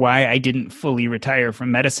for why I didn't fully retire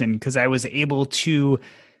from medicine, because I was able to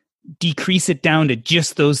decrease it down to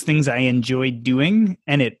just those things I enjoyed doing.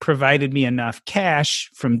 And it provided me enough cash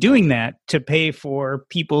from doing that to pay for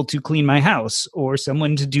people to clean my house, or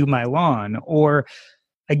someone to do my lawn, or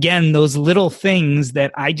again, those little things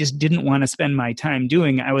that I just didn't want to spend my time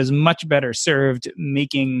doing. I was much better served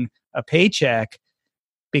making a paycheck,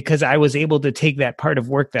 because I was able to take that part of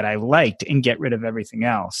work that I liked and get rid of everything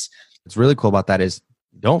else. What's really cool about that is,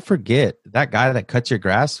 don't forget, that guy that cuts your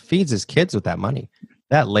grass feeds his kids with that money.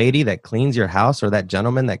 That lady that cleans your house, or that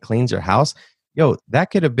gentleman that cleans your house,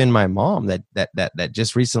 that could have been my mom that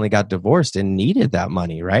just recently got divorced and needed that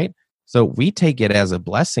money, right? So we take it as a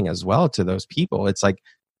blessing as well to those people. It's like,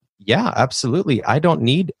 yeah, absolutely. I don't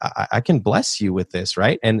need, I can bless you with this,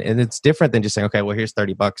 right? And it's different than just saying, okay, well, here's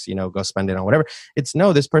 $30, go spend it on whatever. It's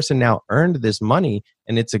no, this person now earned this money,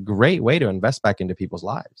 and it's a great way to invest back into people's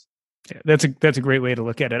lives. Yeah, that's a great way to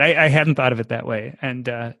look at it. I hadn't thought of it that way. And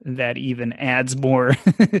that even adds more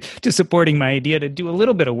to supporting my idea to do a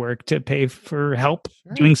little bit of work to pay for help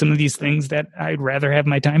doing some of these things that I'd rather have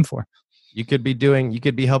my time for. You could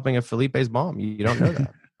be helping a Felipe's mom. You don't know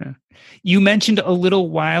that. You mentioned a little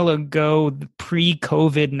while ago,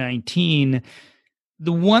 pre-COVID-19,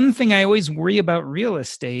 the one thing I always worry about real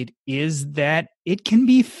estate is that it can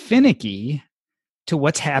be finicky to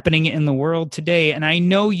what's happening in the world today. And I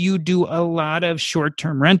know you do a lot of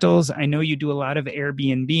short-term rentals. I know you do a lot of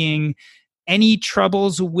Airbnb-ing. Any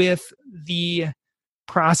troubles with the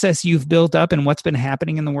process you've built up and what's been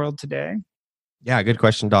happening in the world today? Yeah, good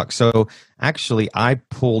question, Doc. So actually, I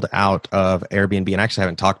pulled out of Airbnb, and I actually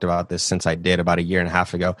haven't talked about this since I did about 1.5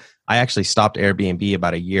 years ago. I actually stopped Airbnb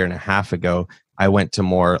about 1.5 years ago. I went to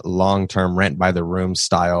more long-term rent by the room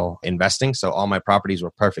style investing. So all my properties were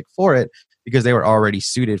perfect for it because they were already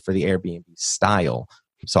suited for the Airbnb style.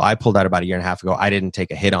 So I pulled out about 1.5 years ago. I didn't take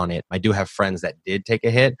a hit on it. I do have friends that did take a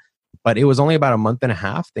hit, but it was only about 1.5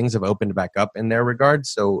 months. Things have opened back up in their regard.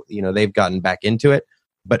 So, they've gotten back into it.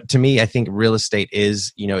 But to me, I think real estate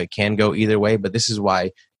is, it can go either way. But this is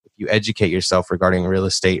why if you educate yourself regarding real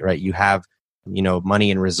estate, right, you have,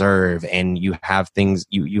 money in reserve, and you have things,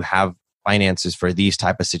 you have finances for these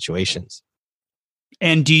type of situations.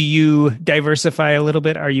 And do you diversify a little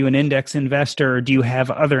bit? Are you an index investor, or do you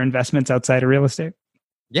have other investments outside of real estate?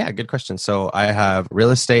 Yeah, good question. So I have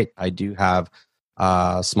real estate. I do have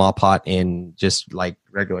a small pot in just like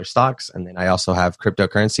regular stocks. And then I also have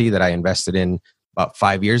cryptocurrency that I invested in about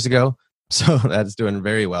 5 years ago. So that's doing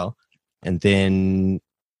very well. And then,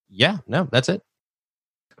 that's it.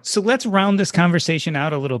 So let's round this conversation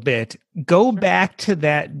out a little bit. Go back to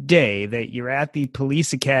that day that you're at the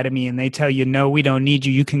police academy and they tell you, no, we don't need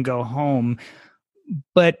you. You can go home.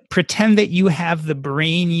 But pretend that you have the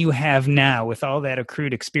brain you have now with all that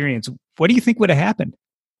accrued experience. What do you think would have happened?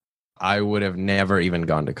 I would have never even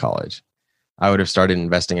gone to college. I would have started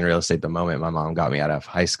investing in real estate the moment my mom got me out of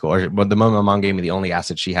high school, or the moment my mom gave me the only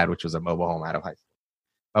asset she had, which was a mobile home out of high school.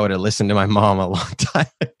 If I would have listened to my mom a long time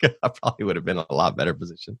ago, I probably would have been in a lot better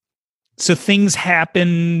position. So things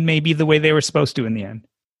happen maybe the way they were supposed to in the end.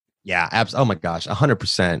 Yeah, oh my gosh,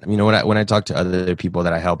 100%. When I talk to other people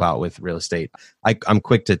that I help out with real estate, I'm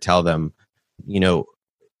quick to tell them,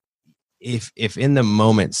 if in the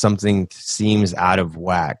moment something seems out of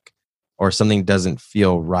whack, or something doesn't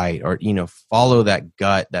feel right, or, follow that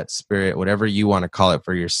gut, that spirit, whatever you want to call it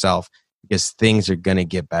for yourself, because things are going to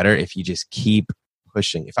get better if you just keep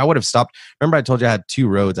pushing. If I would have stopped, remember I told you I had 2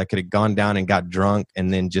 roads. I could have gone down and got drunk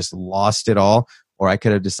and then just lost it all, or I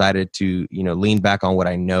could have decided to, lean back on what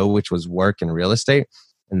I know, which was work and real estate.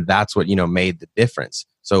 And that's what, made the difference.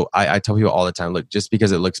 So I tell people all the time, look, just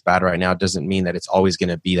because it looks bad right now doesn't mean that it's always going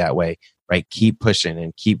to be that way, right? Keep pushing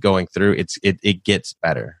and keep going through. It gets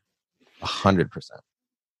better. 100%.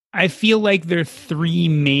 I feel like there are three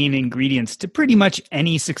main ingredients to pretty much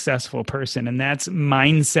any successful person, and that's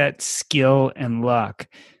mindset, skill, and luck.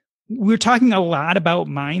 We're talking a lot about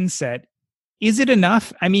mindset. Is it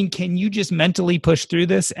enough? I mean, can you just mentally push through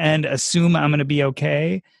this and assume I'm going to be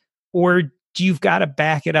okay? Or do you've got to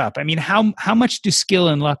back it up? I mean, how much do skill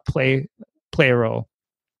and luck play a role?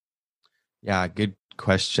 Yeah, good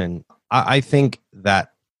question. I think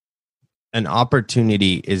that an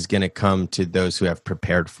opportunity is going to come to those who have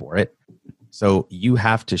prepared for it. So you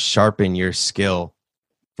have to sharpen your skill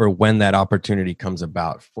for when that opportunity comes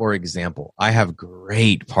about. For example, I have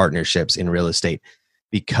great partnerships in real estate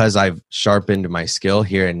because I've sharpened my skill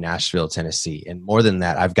here in Nashville, Tennessee. And more than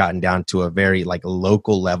that, I've gotten down to a very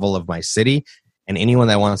local level of my city. And anyone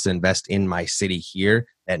that wants to invest in my city here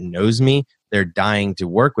that knows me, they're dying to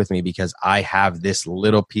work with me because I have this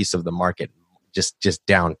little piece of the market just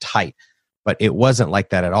down tight. But it wasn't like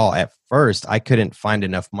that at all. At first, I couldn't find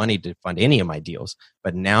enough money to fund any of my deals.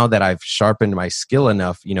 But now that I've sharpened my skill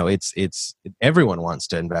enough, it's everyone wants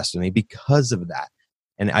to invest in me because of that.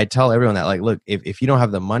 And I tell everyone that, look, if you don't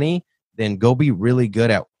have the money, then go be really good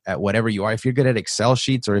at whatever you are. If you're good at Excel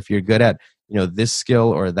sheets, or if you're good at, this skill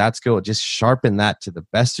or that skill, just sharpen that to the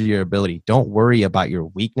best of your ability. Don't worry about your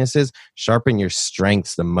weaknesses. Sharpen your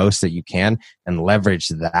strengths the most that you can and leverage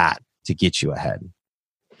that to get you ahead.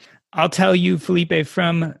 I'll tell you, Felipe,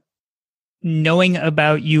 from knowing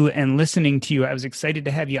about you and listening to you, I was excited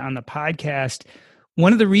to have you on the podcast.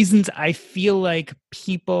 One of the reasons I feel like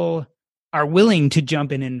people are willing to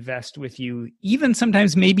jump and invest with you, even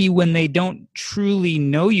sometimes maybe when they don't truly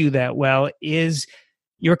know you that well, is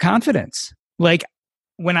your confidence. Like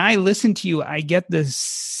when I listen to you, I get the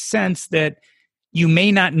sense that you may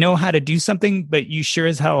not know how to do something, but you sure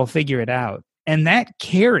as hell will figure it out. And that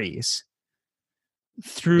carries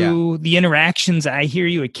through the interactions. I hear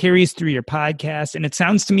you, it carries through your podcast, and it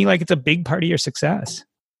sounds to me like it's a big part of your success.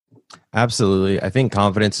 Absolutely. I think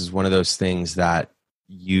confidence is one of those things that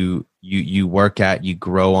you work at, you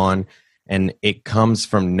grow on, and it comes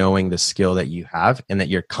from knowing the skill that you have and that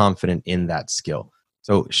you're confident in that skill.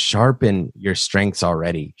 So sharpen your strengths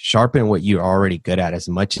already. Sharpen what you're already good at as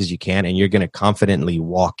much as you can, and you're going to confidently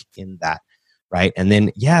walk in that. Right. And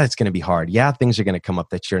then, it's going to be hard. Yeah, things are going to come up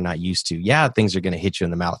that you're not used to. Yeah, things are going to hit you in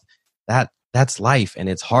the mouth. That's life, and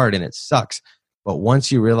it's hard and it sucks. But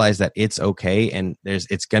once you realize that it's okay and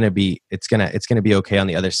it's going to be okay on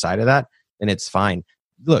the other side of that, then it's fine.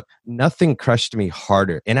 Look, nothing crushed me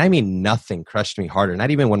harder. And I mean, nothing crushed me harder,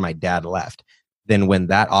 not even when my dad left, than when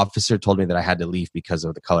that officer told me that I had to leave because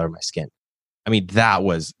of the color of my skin. I mean,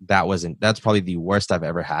 that's probably the worst I've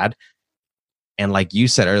ever had. And like you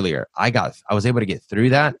said earlier, I was able to get through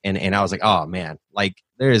that. And I was like, oh man,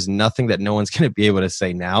 there is nothing that no one's going to be able to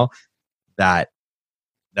say now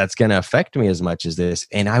that's going to affect me as much as this.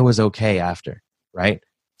 And I was okay after, right?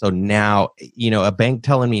 So now, a bank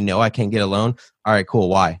telling me, no, I can't get a loan. All right, cool.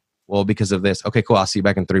 Why? Well, because of this. Okay, cool. I'll see you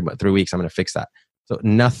back in 3 weeks. I'm going to fix that. So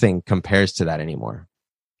nothing compares to that anymore.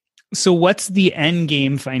 So what's the end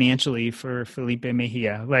game financially for Felipe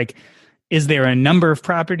Mejia? Is there a number of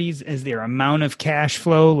properties? Is there amount of cash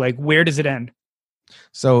flow? Where does it end?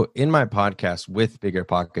 So in my podcast with Bigger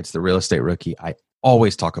Pockets, the real estate rookie, I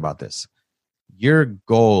always talk about this. Your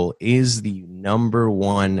goal is the number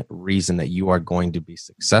one reason that you are going to be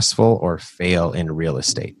successful or fail in real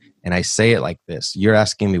estate. And I say it like this. You're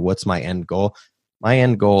asking me, what's my end goal? My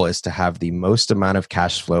end goal is to have the most amount of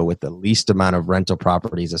cash flow with the least amount of rental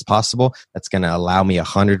properties as possible. That's going to allow me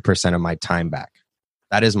 100% of my time back.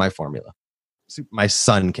 That is my formula. My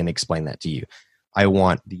son can explain that to you. I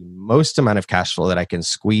want the most amount of cash flow that I can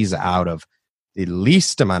squeeze out of the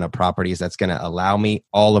least amount of properties that's going to allow me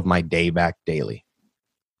all of my day back daily.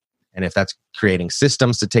 And if that's creating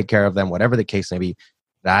systems to take care of them, whatever the case may be,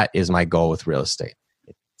 that is my goal with real estate.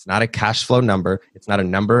 It's not a cash flow number. It's not a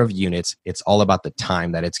number of units. It's all about the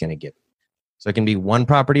time that it's going to give me. So it can be 1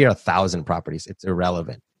 property or 1,000 properties. It's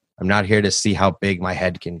irrelevant. I'm not here to see how big my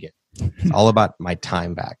head can get. It's all about my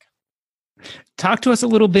time back. Talk to us a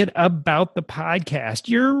little bit about the podcast.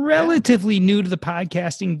 You're relatively new to the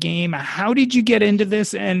podcasting game. How did you get into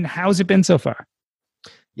this, and how's it been so far?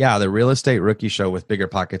 Yeah, the Real Estate Rookie Show with Bigger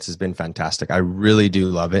Pockets has been fantastic. I really do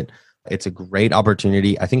love it. It's a great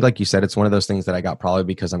opportunity. I think, like you said, it's one of those things that I got probably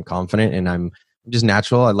because I'm confident and I'm just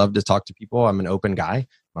natural. I love to talk to people. I'm an open guy.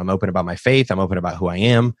 I'm open about my faith. I'm open about who I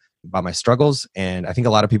am. about my struggles. And I think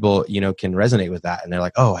a lot of people, can resonate with that. And they're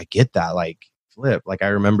like, oh, I get that. Like, Flip, like I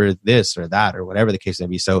remember this or that or whatever the case may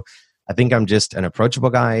be. So I think I'm just an approachable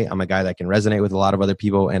guy. I'm a guy that can resonate with a lot of other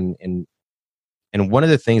people. And one of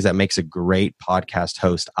the things that makes a great podcast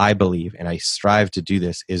host, I believe, and I strive to do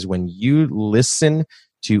this, is when you listen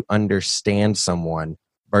to understand someone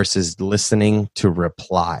versus listening to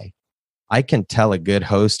reply. I can tell a good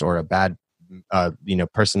host or a bad,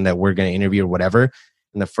 person that we're going to interview or whatever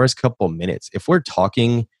in the first couple minutes. If we're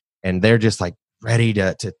talking and they're just like ready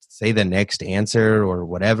to say the next answer or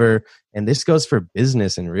whatever, and this goes for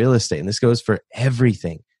business and real estate, and this goes for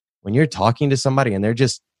everything. When you're talking to somebody and they're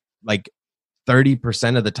just like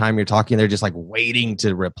 30% of the time you're talking, they're just like waiting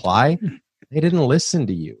to reply. They didn't listen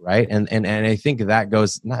to you, right? And I think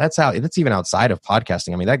that's even outside of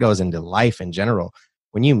podcasting. I mean, that goes into life in general.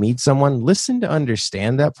 When you meet someone, listen to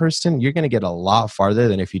understand that person. You're going to get a lot farther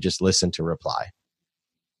than if you just listen to reply.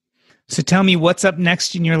 So tell me, what's up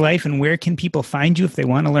next in your life, and where can people find you if they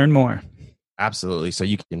want to learn more? Absolutely. So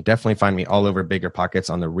you can definitely find me all over Bigger Pockets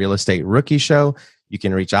on the Real Estate Rookie Show. You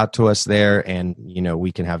can reach out to us there, and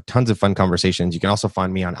we can have tons of fun conversations. You can also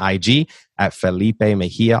find me on IG at Felipe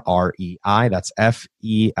Mejia, REI. That's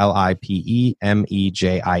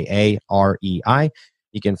FELIPEMEJIA, REI.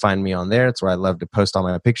 You can find me on there. It's where I love to post all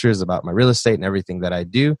my pictures about my real estate and everything that I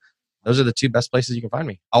do. Those are the two best places you can find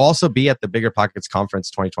me. I'll also be at the Bigger Pockets Conference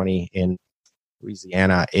 2020 in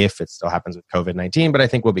Louisiana if it still happens with COVID-19, but I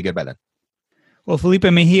think we'll be good by then. Well, Felipe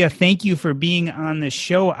Mejia, thank you for being on the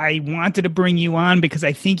show. I wanted to bring you on because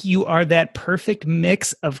I think you are that perfect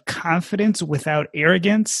mix of confidence without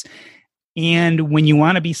arrogance. And when you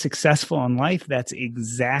want to be successful in life, that's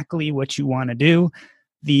exactly what you want to do.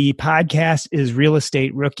 The podcast is Real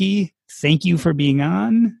Estate Rookie. Thank you for being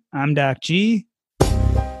on. I'm Doc G.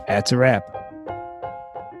 That's a wrap.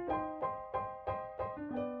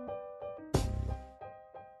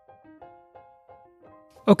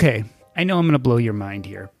 Okay, I know I'm going to blow your mind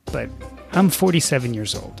here, but I'm 47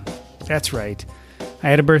 years old. That's right. I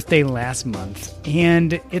had a birthday last month,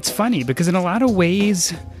 and it's funny because in a lot of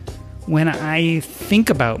ways, when I think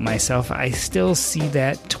about myself, I still see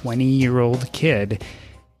that 20-year-old kid.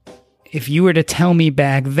 If you were to tell me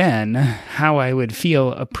back then how I would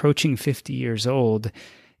feel approaching 50 years old,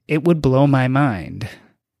 it would blow my mind.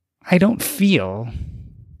 I don't feel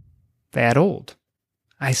that old.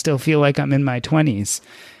 I still feel like I'm in my 20s.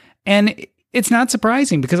 And it's not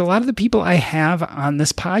surprising because a lot of the people I have on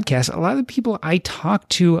this podcast, a lot of the people I talk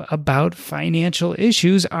to about financial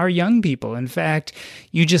issues are young people. In fact,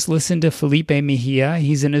 you just listened to Felipe Mejia.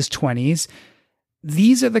 He's in his 20s.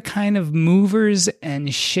 These are the kind of movers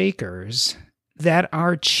and shakers that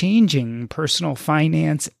are changing personal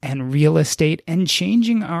finance and real estate and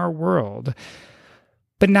changing our world.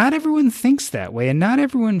 But not everyone thinks that way, and not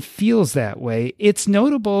everyone feels that way. It's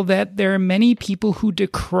notable that there are many people who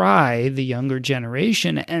decry the younger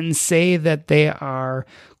generation and say that they are,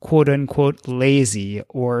 quote unquote, lazy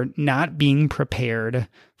or not being prepared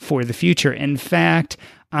for the future. In fact,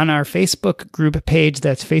 on our Facebook group page,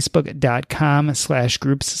 that's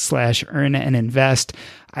facebook.com/groups/earn-and-invest,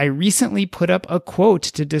 I recently put up a quote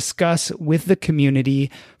to discuss with the community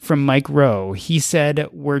from Mike Rowe. He said,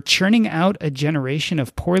 "We're churning out a generation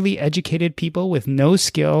of poorly educated people with no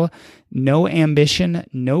skill, no ambition,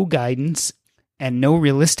 no guidance, and no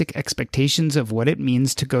realistic expectations of what it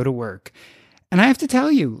means to go to work." And I have to tell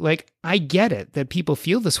you, I get it that people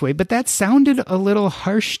feel this way, but that sounded a little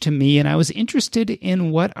harsh to me, and I was interested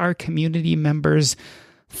in what our community members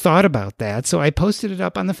thought about that. So I posted it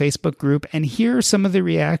up on the Facebook group, and here are some of the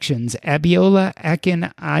reactions. Abiola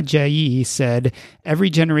Akin Ajayi said, "Every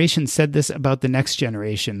generation said this about the next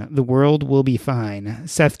generation. The world will be fine."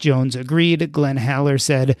 Seth Jones agreed. Glenn Haller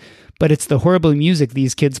said, "But it's the horrible music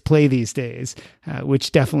these kids play these days,"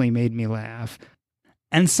 which definitely made me laugh.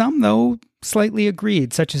 And some, though, slightly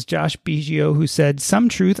agreed, such as Josh Biggio, who said, "Some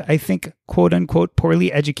truth, I think, quote unquote,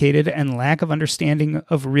 poorly educated and lack of understanding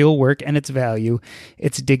of real work and its value,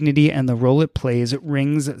 its dignity, and the role it plays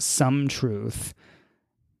rings some truth."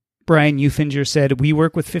 Brian Eufinger said, "We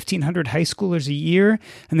work with 1,500 high schoolers a year,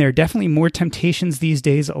 and there are definitely more temptations these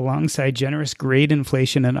days alongside generous grade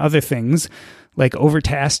inflation and other things, like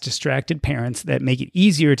overtasked, distracted parents that make it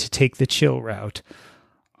easier to take the chill route.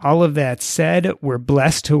 All of that said, we're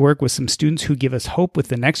blessed to work with some students who give us hope with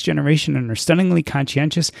the next generation and are stunningly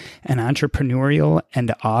conscientious and entrepreneurial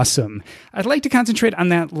and awesome." I'd like to concentrate on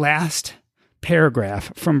that last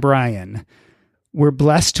paragraph from Brian. We're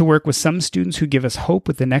blessed to work with some students who give us hope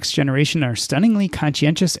with the next generation and are stunningly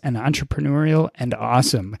conscientious and entrepreneurial and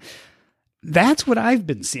awesome. that's what I've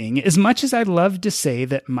been seeing. As much as I'd love to say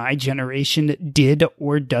that my generation did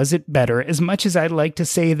or does it better, as much as I'd like to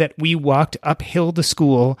say that we walked uphill to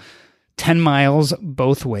school 10 miles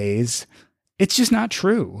both ways, it's just not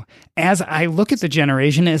true. As I look at the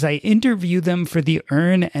generation, as I interview them for the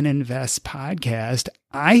Earn and Invest podcast,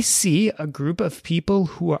 I see a group of people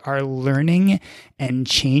who are learning and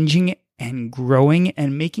changing and growing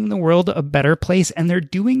and making the world a better place. And they're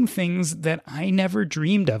doing things that I never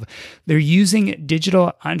dreamed of. They're using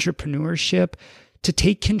digital entrepreneurship to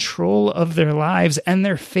take control of their lives, and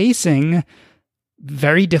they're facing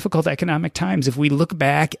very difficult economic times. If we look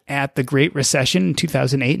back at the Great Recession in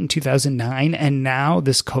 2008 and 2009, and now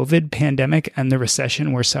this COVID pandemic and the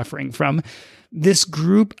recession we're suffering from, this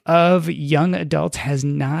group of young adults has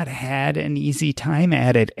not had an easy time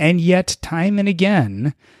at it. And yet, time and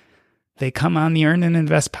again, they come on the Earn and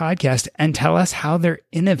Invest podcast and tell us how they're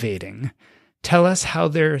innovating, tell us how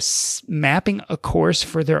they're mapping a course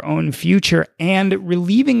for their own future and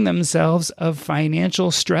relieving themselves of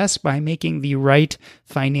financial stress by making the right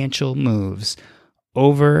financial moves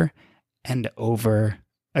over and over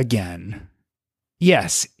again.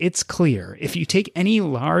 Yes, it's clear. If you take any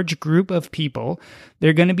large group of people,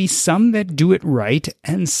 there are going to be some that do it right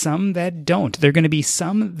and some that don't. There are going to be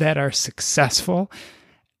some that are successful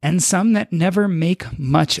and some that never make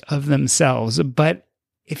much of themselves. But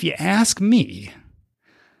if you ask me,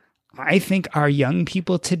 I think our young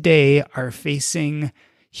people today are facing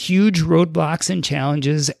huge roadblocks and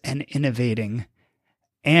challenges and innovating.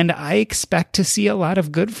 And I expect to see a lot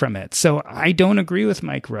of good from it. So I don't agree with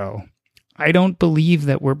Mike Rowe. I don't believe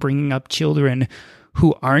that we're bringing up children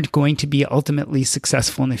who aren't going to be ultimately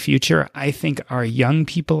successful in the future. I think our young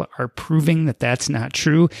people are proving that that's not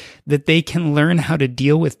true, that they can learn how to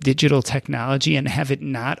deal with digital technology and have it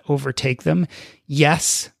not overtake them.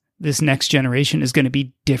 Yes, this next generation is going to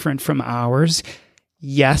be different from ours.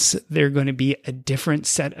 Yes, they're going to be a different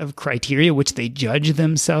set of criteria which they judge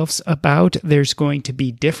themselves about. There's going to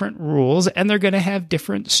be different rules, and they're going to have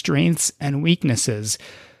different strengths and weaknesses.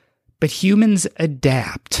 But humans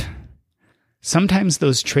adapt. Sometimes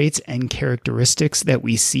those traits and characteristics that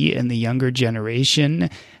we see in the younger generation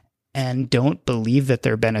and don't believe that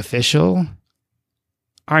they're beneficial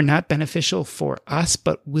are not beneficial for us,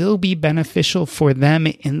 but will be beneficial for them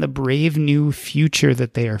in the brave new future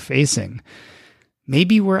that they are facing.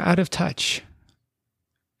 Maybe we're out of touch.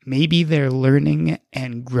 Maybe they're learning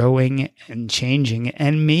and growing and changing.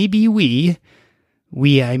 And maybe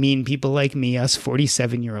I mean people like me, us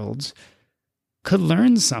 47-year-olds, could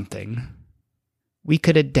learn something. We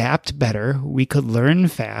could adapt better. We could learn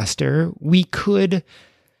faster. We could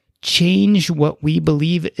change what we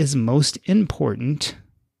believe is most important.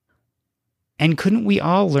 And couldn't we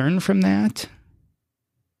all learn from that?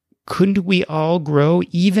 Couldn't we all grow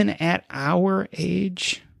even at our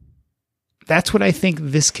age? That's what I think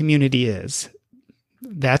this community is.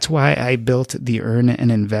 That's why I built the Earn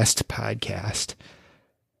and Invest podcast.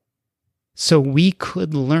 So we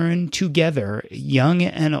could learn together, young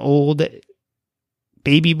and old,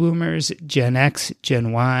 baby boomers, Gen X,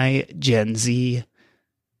 Gen Y, Gen Z.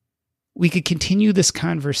 We could continue this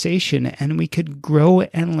conversation and we could grow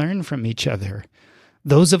and learn from each other.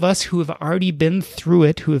 Those of us who have already been through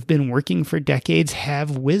it, who have been working for decades,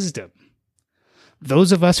 have wisdom.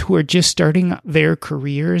 Those of us who are just starting their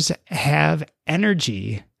careers have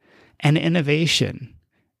energy and innovation.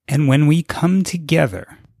 And when we come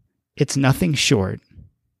together, it's nothing short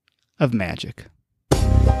of magic.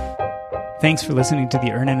 Thanks for listening to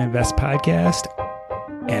the Earn and Invest podcast,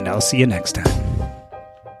 and I'll see you next time.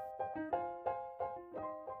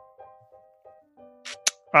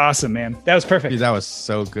 Awesome, man. That was perfect. Dude, that was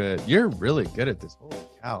so good. You're really good at this. Holy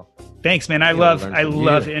cow. Thanks, man. I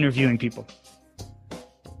love interviewing people.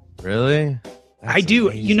 Really? That's I do.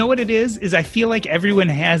 amazing. You know what it is I feel like everyone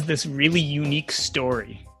has this really unique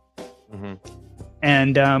story. Mm-hmm.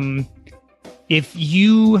 And if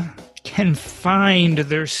you can find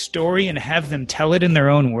their story and have them tell it in their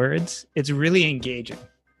own words, it's really engaging.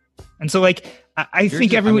 And so, like, I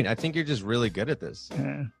think you're just really good at this.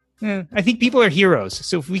 I think people are heroes.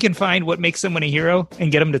 So if we can find what makes someone a hero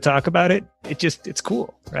and get them to talk about it, it's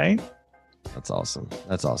cool, right? That's awesome.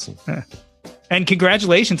 That's awesome. And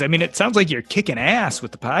congratulations. I mean, it sounds like you're kicking ass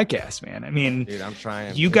with the podcast, man. I mean, dude, I'm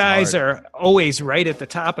trying. You guys are always right at the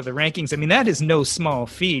top of the rankings. I mean, that is no small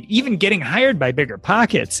feat. Even getting hired by Bigger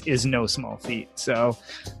Pockets is no small feat. So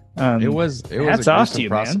it was hats a off to you,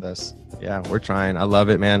 process. man. Yeah, we're trying. I love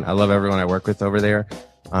it, man. I love everyone I work with over there.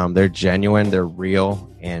 They're genuine, they're real,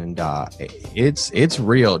 and it's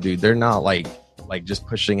real, dude. They're not like just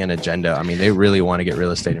pushing an agenda. I mean, they really want to get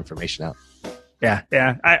real estate information out.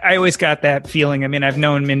 Yeah. I always got that feeling. I mean, I've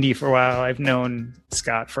known Mindy for a while. I've known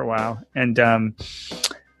Scott for a while. And,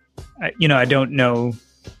 I don't know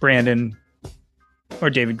Brandon or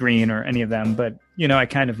David Green or any of them, but, I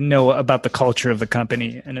kind of know about the culture of the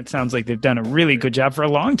company. And it sounds like they've done a really good job for a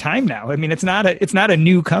long time now. I mean, it's not a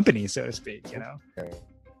new company, so to speak,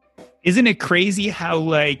 Isn't it crazy how,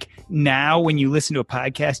 like, now when you listen to a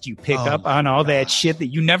podcast, you pick up on all that shit that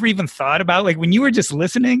you never even thought about? Like, when you were just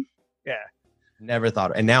listening? Yeah. Never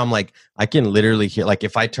thought. And now I'm like, I can literally hear, like,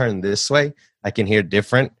 if I turn this way, I can hear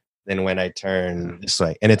different than when I turn this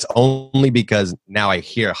way. And it's only because now I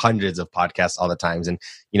hear hundreds of podcasts all the times and,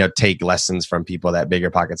 take lessons from people that Bigger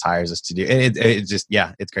Pockets hires us to do. And it just,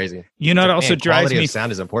 it's crazy. It also drives me.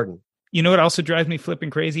 Sound is important. You know what also drives me flipping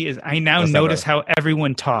crazy is I now notice how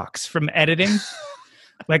everyone talks from editing.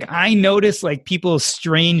 Like, I notice, like, people's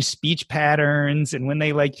strange speech patterns, and when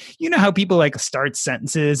they, like, how people, like, start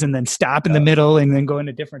sentences and then stop in the middle and then go in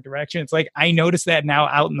a different direction. It's like, I notice that now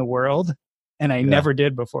out in the world, and I never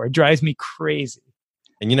did before. It drives me crazy.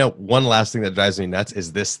 And one last thing that drives me nuts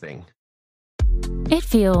is this thing. It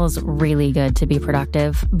feels really good to be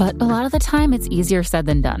productive, but a lot of the time it's easier said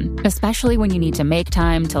than done, especially when you need to make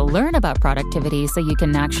time to learn about productivity so you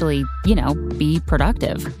can actually, be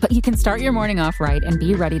productive. But you can start your morning off right and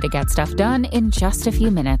be ready to get stuff done in just a few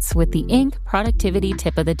minutes with the Inc. Productivity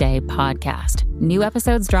Tip of the Day podcast. New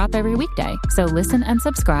episodes drop every weekday, so listen and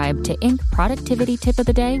subscribe to Inc. Productivity Tip of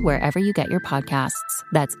the Day wherever you get your podcasts.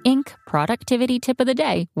 That's Inc. Productivity Tip of the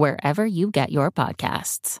Day wherever you get your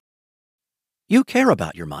podcasts. You care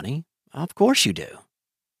about your money. Of course you do.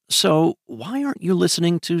 So why aren't you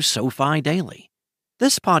listening to SoFi Daily?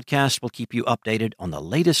 This podcast will keep you updated on the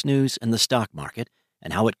latest news in the stock market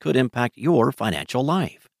and how it could impact your financial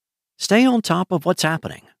life. Stay on top of what's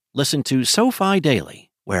happening. Listen to SoFi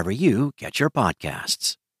Daily wherever you get your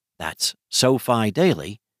podcasts. That's SoFi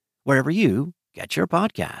Daily wherever you get your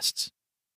podcasts.